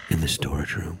in the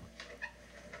storage room.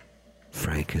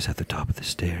 Frank is at the top of the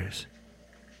stairs.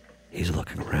 He's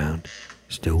looking around,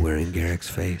 still wearing Garrick's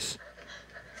face.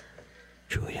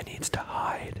 Julia needs to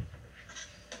hide.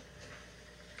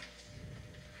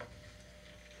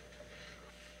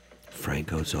 Frank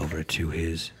goes over to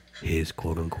his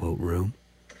quote-unquote room.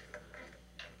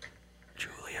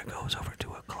 Julia goes over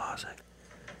to a closet,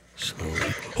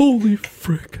 slowly. Holy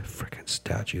frick! Frickin'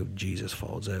 statue of Jesus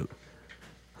falls out.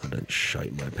 I done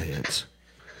shite my pants.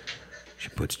 She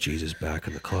puts Jesus back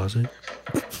in the closet.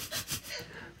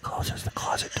 Closes the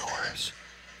closet doors.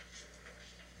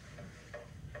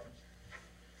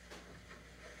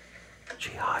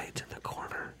 She hides in the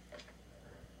corner.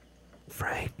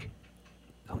 Frank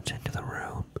comes into the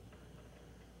room.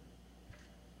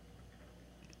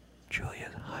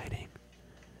 Julia's hiding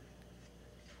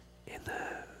in the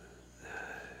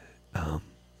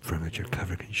furniture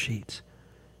covered in sheets.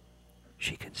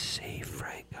 She can see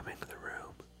Frank come into the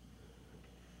room.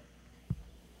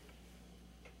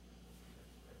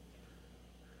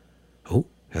 Oh,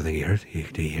 I think he heard.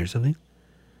 Did he hear something?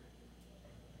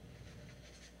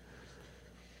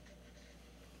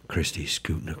 Christy's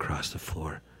scooting across the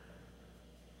floor.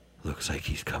 Looks like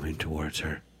he's coming towards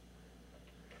her.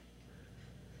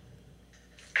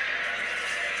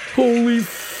 Holy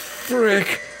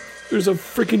frick! There's a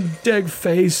freaking dead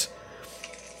face.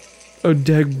 A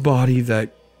dead body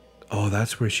that... Oh,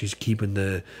 that's where she's keeping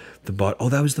the body. Oh,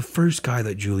 that was the first guy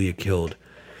that Julia killed.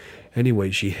 Anyway,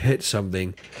 she hit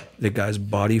something. The guy's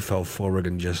body fell forward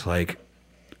and just like...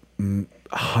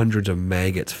 hundreds of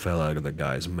maggots fell out of the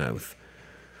guy's mouth.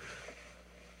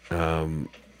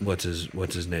 What's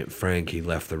his name? Frank, he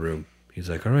left the room. He's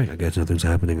like, all right, I guess nothing's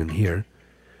happening in here.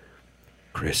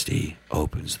 Christy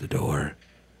opens the door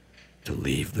to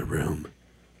leave the room.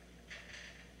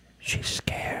 She's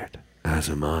scared, as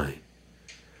am I.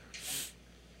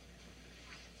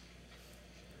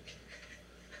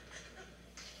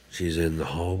 She's in the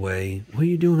hallway. What are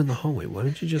you doing in the hallway? Why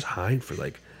don't you just hide for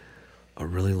like a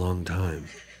really long time?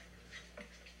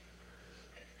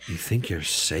 You think you're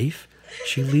safe?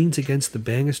 She leans against the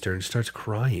banister and starts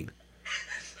crying.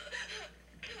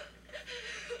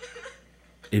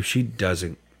 If she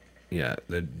doesn't... Yeah,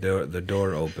 the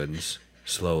door opens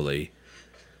slowly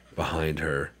behind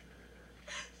her.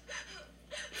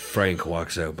 Frank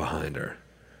walks out behind her.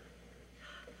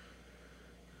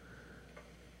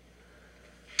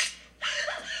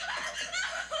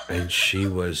 And she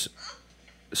was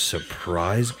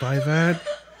surprised by that.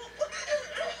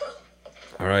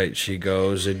 All right, she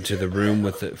goes into the room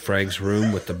with Frank's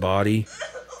room with the body.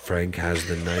 Frank has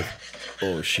the knife.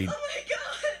 Oh, she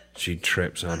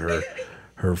trips on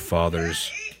her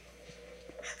father's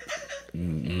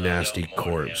nasty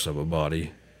corpse of a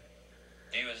body.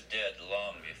 He was dead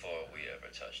long before we ever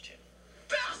touched him.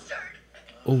 Bastard!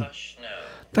 Oh, Hush now.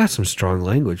 that's some strong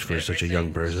language for such a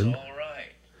young person. All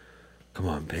right. Come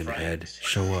on, Pinhead,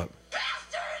 show up.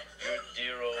 Your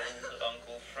dear old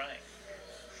Uncle Frank.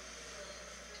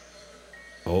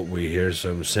 Oh, we hear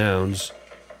some sounds.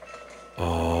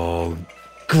 Oh,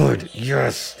 good,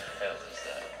 yes. Hell is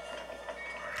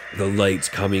that? The light's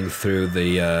coming through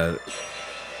the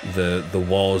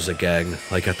walls again,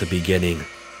 like at the beginning.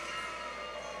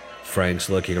 Frank's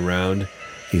looking around.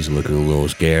 He's looking a little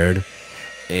scared.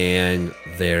 And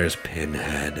there's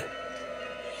Pinhead.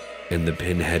 And the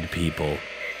Pinhead people.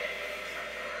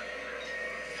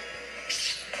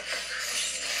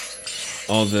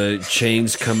 All the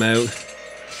chains come out,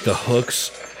 the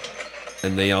hooks,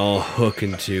 and they all hook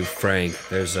into Frank.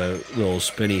 There's a little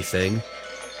spinny thing.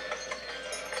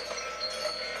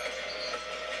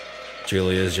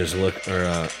 Julia's just ew,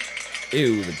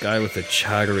 the guy with the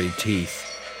chattery teeth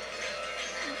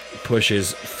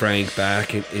pushes Frank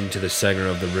back into the center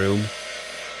of the room.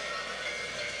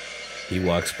 He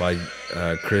walks by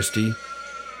Christy.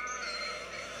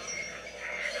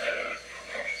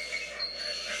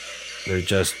 They're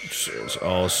just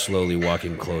all slowly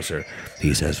walking closer.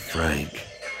 He says, Frank. We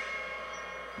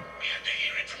had to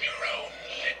hear it from your own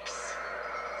lips.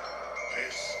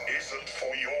 This isn't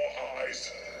for your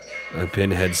eyes. And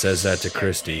Pinhead says that to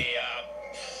Christy.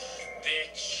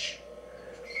 Bitch.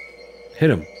 Hit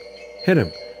him. Hit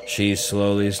him. She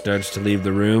slowly starts to leave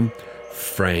the room.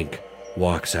 Frank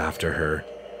walks after her.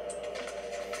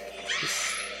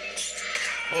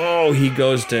 Oh, he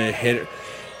goes to hit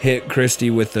Christy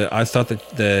with the... I thought that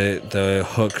the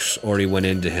hooks already went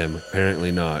into him.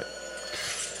 Apparently not.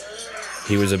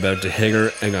 He was about to hit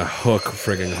her, and a hook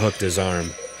friggin' hooked his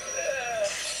arm.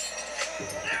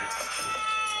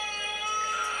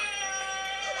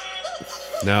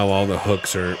 Now all the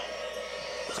hooks are...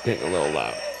 It's getting a little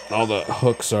loud. All the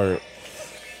hooks are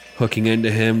hooking into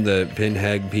him. The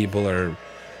Pinhead people are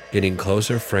getting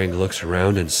closer. Frank looks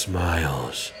around and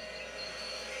smiles.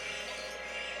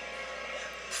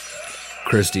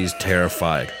 Christy's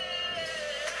terrified.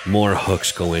 More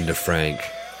hooks go into Frank,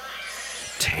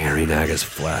 tearing at his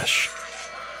flesh.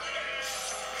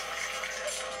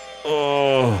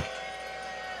 Oh.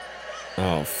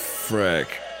 Oh, frick.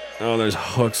 Oh, there's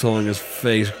hooks holding his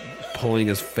face, pulling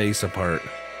his face apart.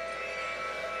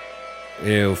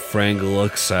 Ew, Frank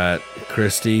looks at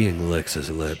Christy and licks his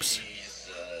lips.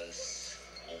 Jesus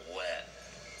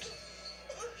wept.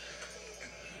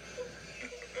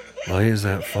 Why is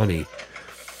that funny?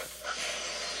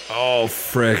 Oh,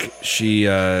 frick. She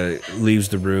leaves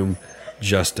the room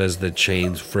just as the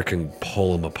chains frickin'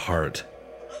 pull him apart.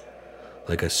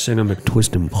 Like a cinematic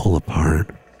twist and pull apart.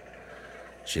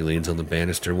 She leans on the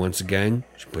banister once again.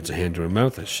 She puts a hand to her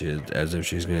mouth as if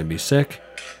she's gonna be sick.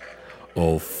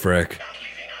 Oh, frick.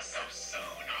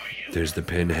 There's the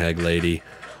pinhead lady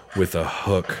with a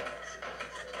hook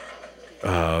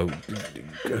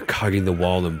hugging the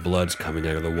wall and blood's coming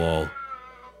out of the wall.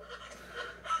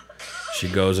 She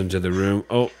goes into the room.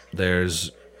 Oh,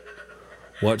 there's...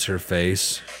 what's her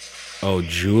face? Oh,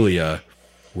 Julia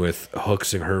with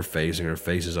hooks in her face, and her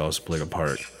face is all split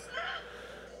apart.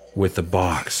 With the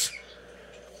box.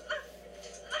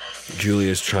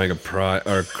 Julia's trying to pry,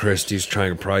 or Christy's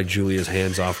trying to pry Julia's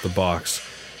hands off the box.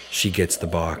 She gets the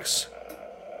box.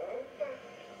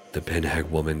 The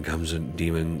pinhead woman comes in,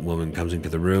 demon woman comes into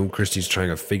the room. Christy's trying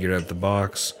to figure out the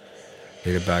box.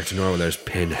 Get it back to normal. There's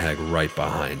Pinhead right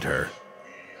behind her.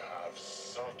 We have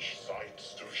such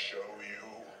sights to show you.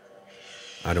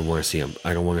 I don't want to see him.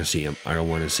 I don't want to see him. I don't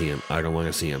want to see him. I don't want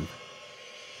to see him.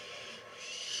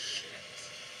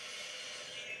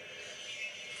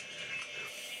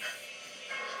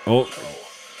 Oh.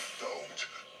 Don't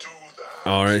do that.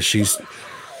 All right, she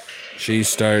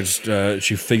starts,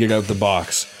 she figured out the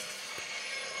box.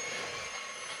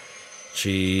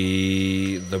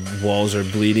 The walls are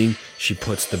bleeding. She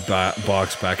puts the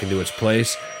box back into its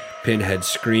place. Pinhead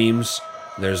screams.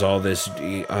 There's all this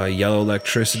yellow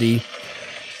electricity,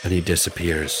 and he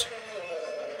disappears.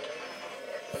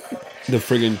 The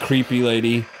friggin' creepy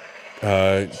lady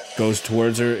goes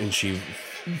towards her, and she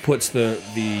puts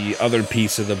the other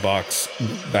piece of the box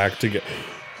back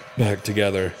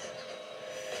together.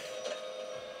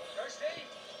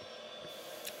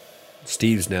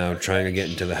 Steve's now trying to get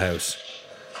into the house.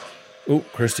 Oh,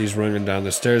 Christy's running down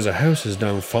the stairs. The house is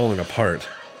now falling apart.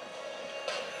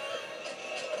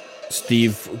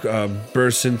 Steve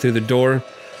bursts in through the door.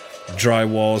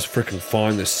 Drywall's freaking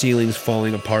falling. The ceiling's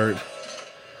falling apart.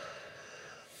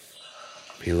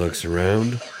 He looks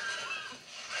around.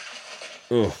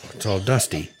 Oh, it's all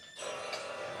dusty.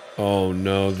 Oh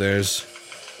no, there's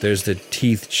the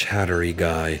teeth chattery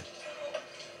guy.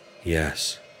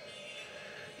 Yes.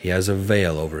 He has a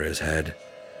veil over his head.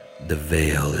 The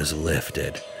veil is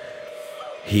lifted.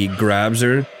 He grabs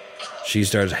her. She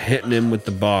starts hitting him with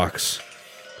the box.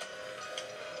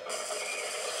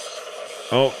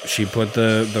 Oh, she put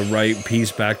the right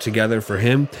piece back together for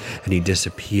him, and he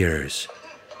disappears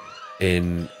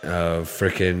in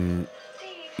frickin'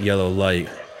 yellow light.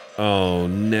 Oh,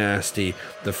 nasty.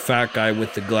 The fat guy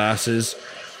with the glasses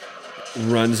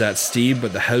runs at Steve,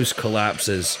 but the house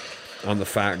collapses on the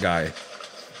fat guy.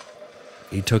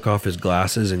 He took off his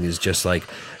glasses and is just like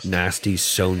nasty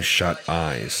sewn shut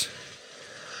eyes.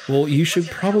 Well, you should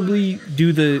probably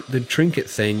do the trinket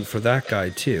thing for that guy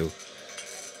too.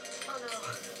 Oh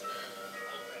no.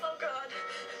 Oh God.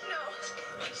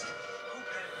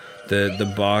 No.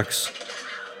 The box.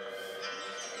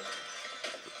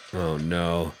 Oh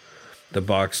no. The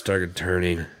box started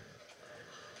turning.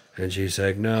 And she's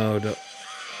like, no, don't.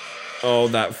 Oh,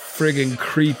 that friggin'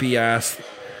 creepy ass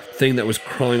thing that was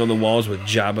crawling on the walls with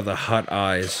Jabba the Hutt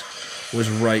eyes was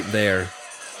right there.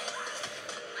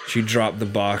 She dropped the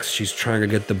box. She's trying to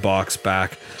get the box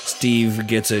back. Steve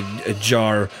gets a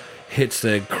jar, hits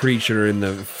the creature in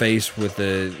the face with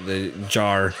the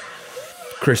jar.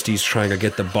 Christy's trying to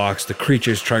get the box. The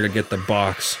creature's trying to get the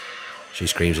box. She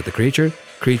screams at the creature.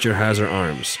 Creature has her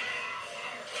arms.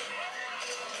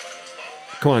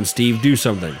 Come on, Steve, do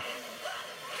something.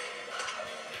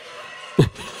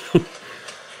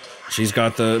 She's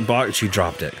got the box. She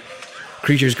dropped it.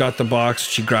 Creature's got the box.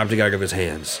 She grabbed it out of his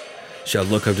hands. She had a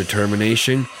look of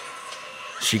determination.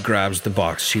 She grabs the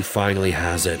box. She finally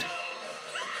has it.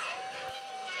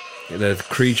 The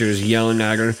creature's yelling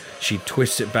at her. She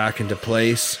twists it back into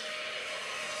place.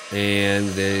 And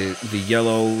the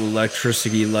yellow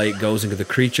electricity light goes into the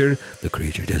creature. The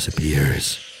creature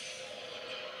disappears.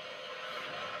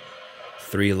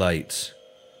 3 lights.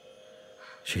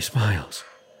 She smiles.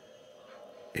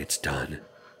 It's done.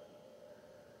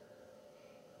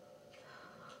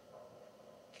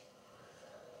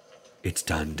 It's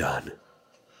done.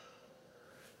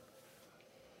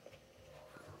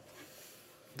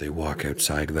 They walk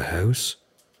outside of the house.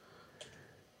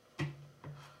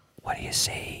 What do you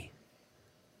see?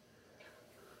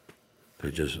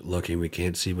 They're just looking. We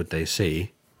can't see what they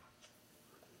see.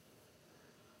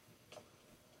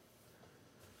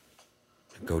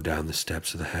 down the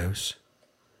steps of the house.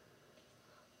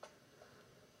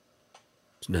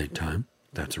 It's nighttime.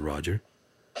 That's Roger.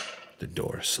 The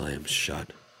door slams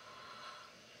shut.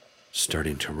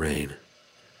 Starting to rain.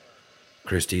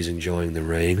 Christy's enjoying the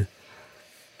rain.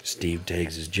 Steve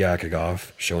takes his jacket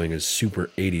off, showing his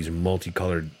super 80s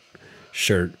multicolored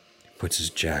shirt. Puts his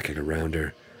jacket around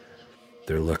her.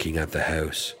 They're looking at the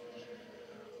house.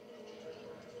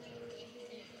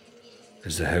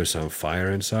 Is the house on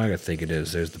fire inside? I think it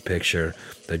is. There's the picture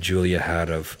that Julia had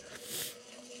of,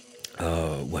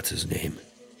 what's his name?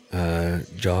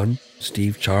 John?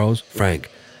 Steve? Charles? Frank.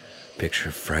 Picture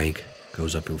of Frank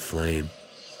goes up in flame.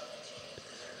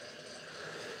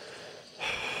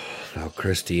 Now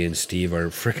Christy and Steve are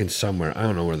frickin' somewhere. I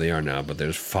don't know where they are now, but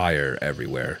there's fire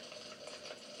everywhere.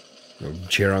 A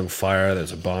chair on fire,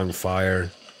 there's a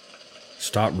bonfire.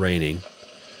 Stop raining.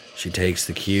 She takes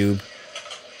the cube,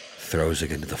 throws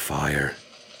it into the fire.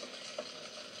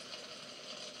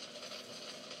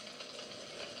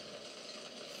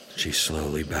 She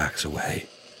slowly backs away.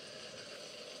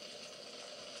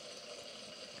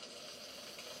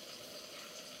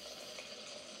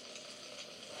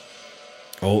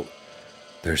 Oh,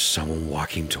 there's someone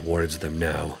walking towards them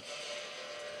now.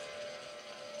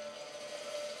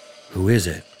 Who is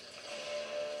it?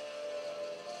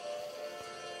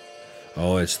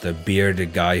 Oh, it's the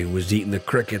bearded guy who was eating the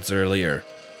crickets earlier.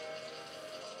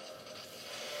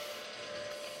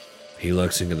 He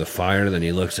looks into the fire, then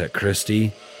he looks at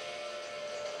Christy.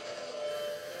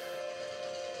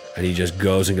 And he just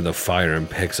goes into the fire and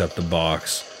picks up the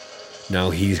box. Now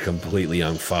he's completely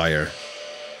on fire.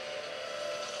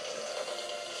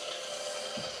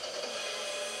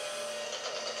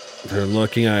 They're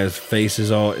looking at his face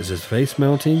is all... Is his face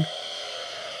melting?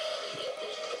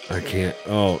 I can't...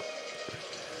 Oh.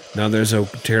 Now there's a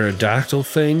pterodactyl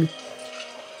thing.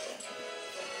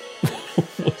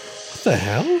 What the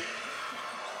hell?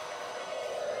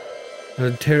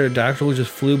 A pterodactyl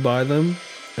just flew by them.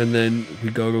 And then we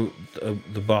go to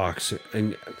the box.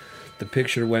 And the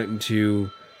picture went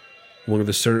into one of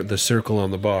the circle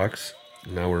on the box.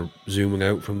 Now we're zooming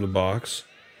out from the box.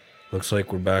 Looks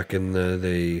like we're back in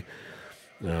the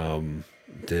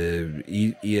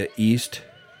east.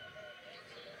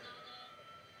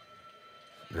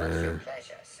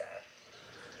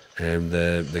 And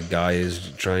the guy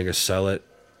is trying to sell it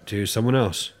to someone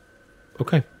else.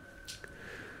 Okay.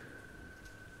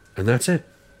 And that's it.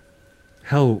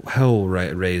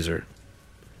 Hellraiser.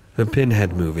 The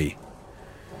Pinhead movie.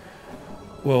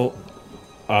 Well,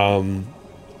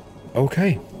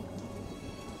 okay.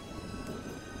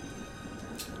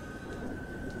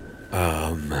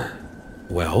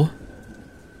 Well,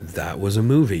 that was a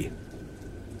movie.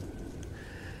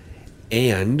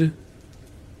 And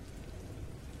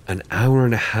an hour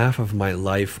and a half of my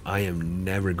life I am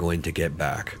never going to get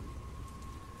back.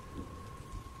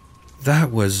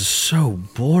 That was so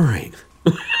boring.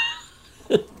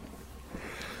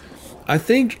 I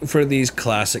think for these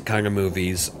classic kind of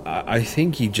movies, I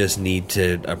think you just need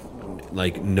to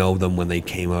know them when they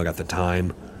came out at the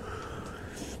time.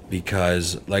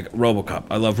 Because, like, RoboCop.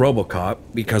 I love RoboCop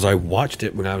because I watched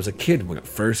it when I was a kid when it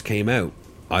first came out.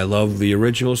 I love the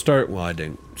original start. Well, I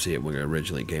didn't see it when it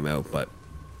originally came out, but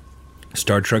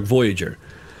Star Trek Voyager.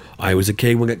 I was a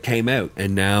kid when it came out,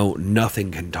 and now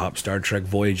nothing can top Star Trek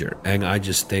Voyager. And I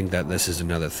just think that this is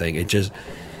another thing. It just,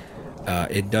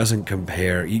 it doesn't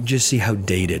compare. You just see how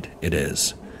dated it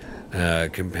is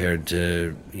compared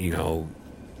to,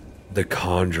 The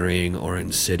Conjuring or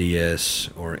Insidious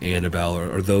or Annabelle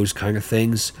or those kind of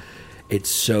things. It's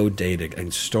so dated,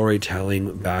 and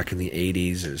storytelling back in the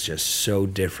 80s is just so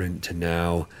different to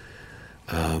now.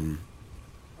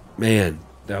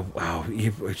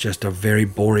 It's just a very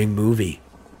boring movie.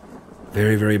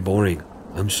 Very, very boring.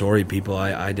 I'm sorry, people.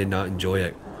 I did not enjoy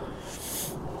it.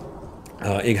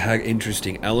 It had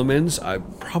interesting elements. I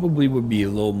probably would be a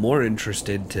little more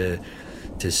interested to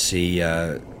see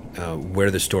where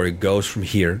the story goes from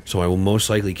here. So I will most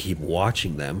likely keep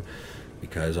watching them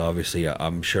because obviously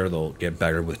I'm sure they'll get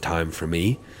better with time for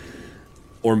me.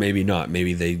 Or maybe not.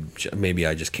 Maybe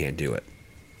I just can't do it.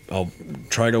 I'll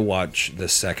try to watch the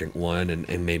second one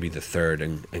and maybe the third,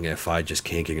 and if I just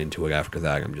can't get into it after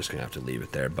that, I'm just gonna have to leave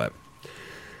it there. But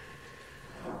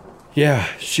yeah,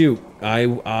 shoot,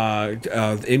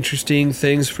 interesting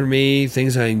things for me,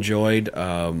 things I enjoyed.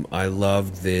 I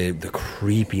loved the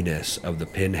creepiness of the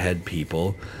Pinhead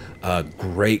people.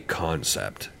 Great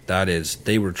concept. That is,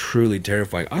 they were truly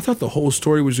terrifying. I thought the whole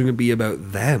story was going to be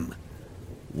about them.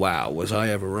 Wow, was I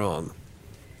ever wrong?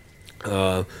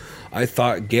 I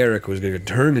thought Garrick was going to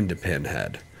turn into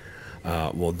Pinhead.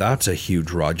 Well, that's a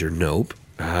huge Roger nope.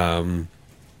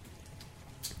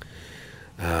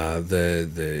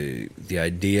 The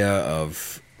idea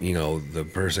of, you know, the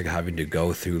person having to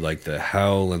go through like the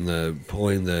hell and the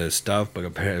pulling the stuff, but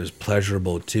apparently it was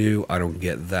pleasurable too. I don't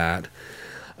get that.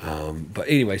 But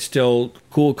anyway, still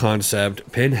cool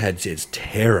concept. Pinheads is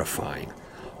terrifying.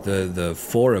 The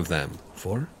four of them.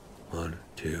 Four? 1,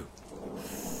 2,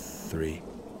 3.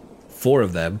 4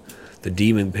 of them, the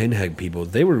demon pinhead people,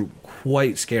 they were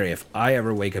quite scary. If I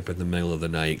ever wake up in the middle of the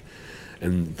night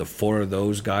and the 4 of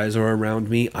those guys are around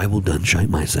me, I will gunshot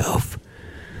myself.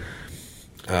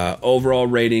 Overall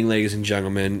rating, ladies and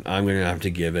gentlemen, I'm going to have to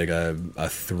give it a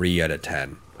 3 out of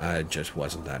 10. It just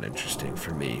wasn't that interesting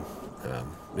for me.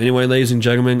 Anyway, ladies and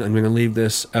gentlemen, I'm going to leave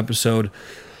this episode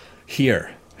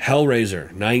here.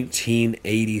 Hellraiser,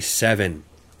 1987.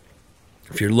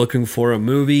 If you're looking for a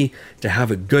movie to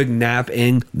have a good nap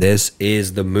in, this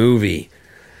is the movie.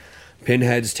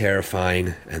 Pinhead's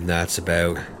terrifying, and that's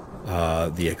about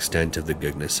the extent of the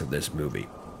goodness of this movie.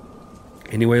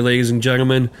 Anyway, ladies and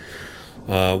gentlemen,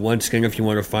 once again, if you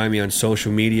want to find me on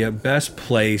social media, best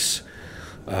place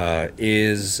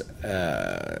is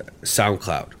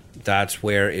SoundCloud. That's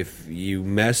where if you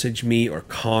message me or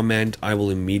comment, I will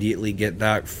immediately get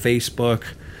that. Facebook,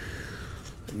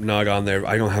 not on there.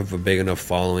 I don't have a big enough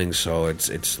following, so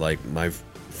it's like my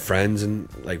friends and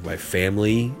like my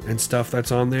family and stuff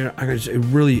that's on there.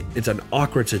 It's an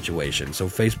awkward situation. So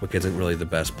Facebook isn't really the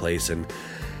best place, and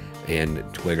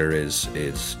Twitter is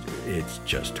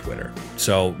just Twitter.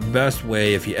 So best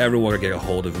way, if you ever want to get a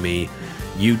hold of me,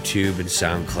 YouTube and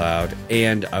SoundCloud,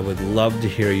 and I would love to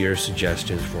hear your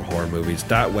suggestions for horror movies.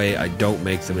 That way I don't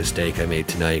make the mistake I made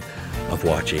tonight of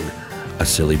watching a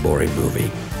silly, boring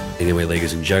movie. Anyway,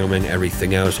 ladies and gentlemen,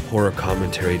 everything else,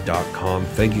 horrorcommentary.com.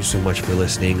 Thank you so much for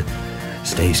listening.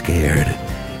 Stay scared,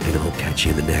 and I'll catch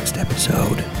you in the next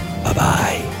episode.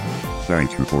 Bye-bye.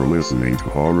 Thank you for listening to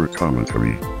Horror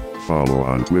Commentary. Follow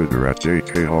on Twitter at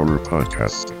JK Horror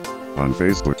Podcast. On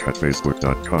Facebook at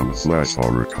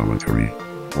facebook.com/horror commentary.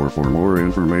 Or for more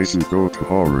information, go to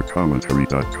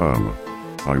horrorcommentary.com.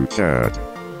 I'm Chad.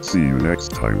 See you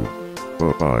next time.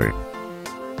 Bye-bye.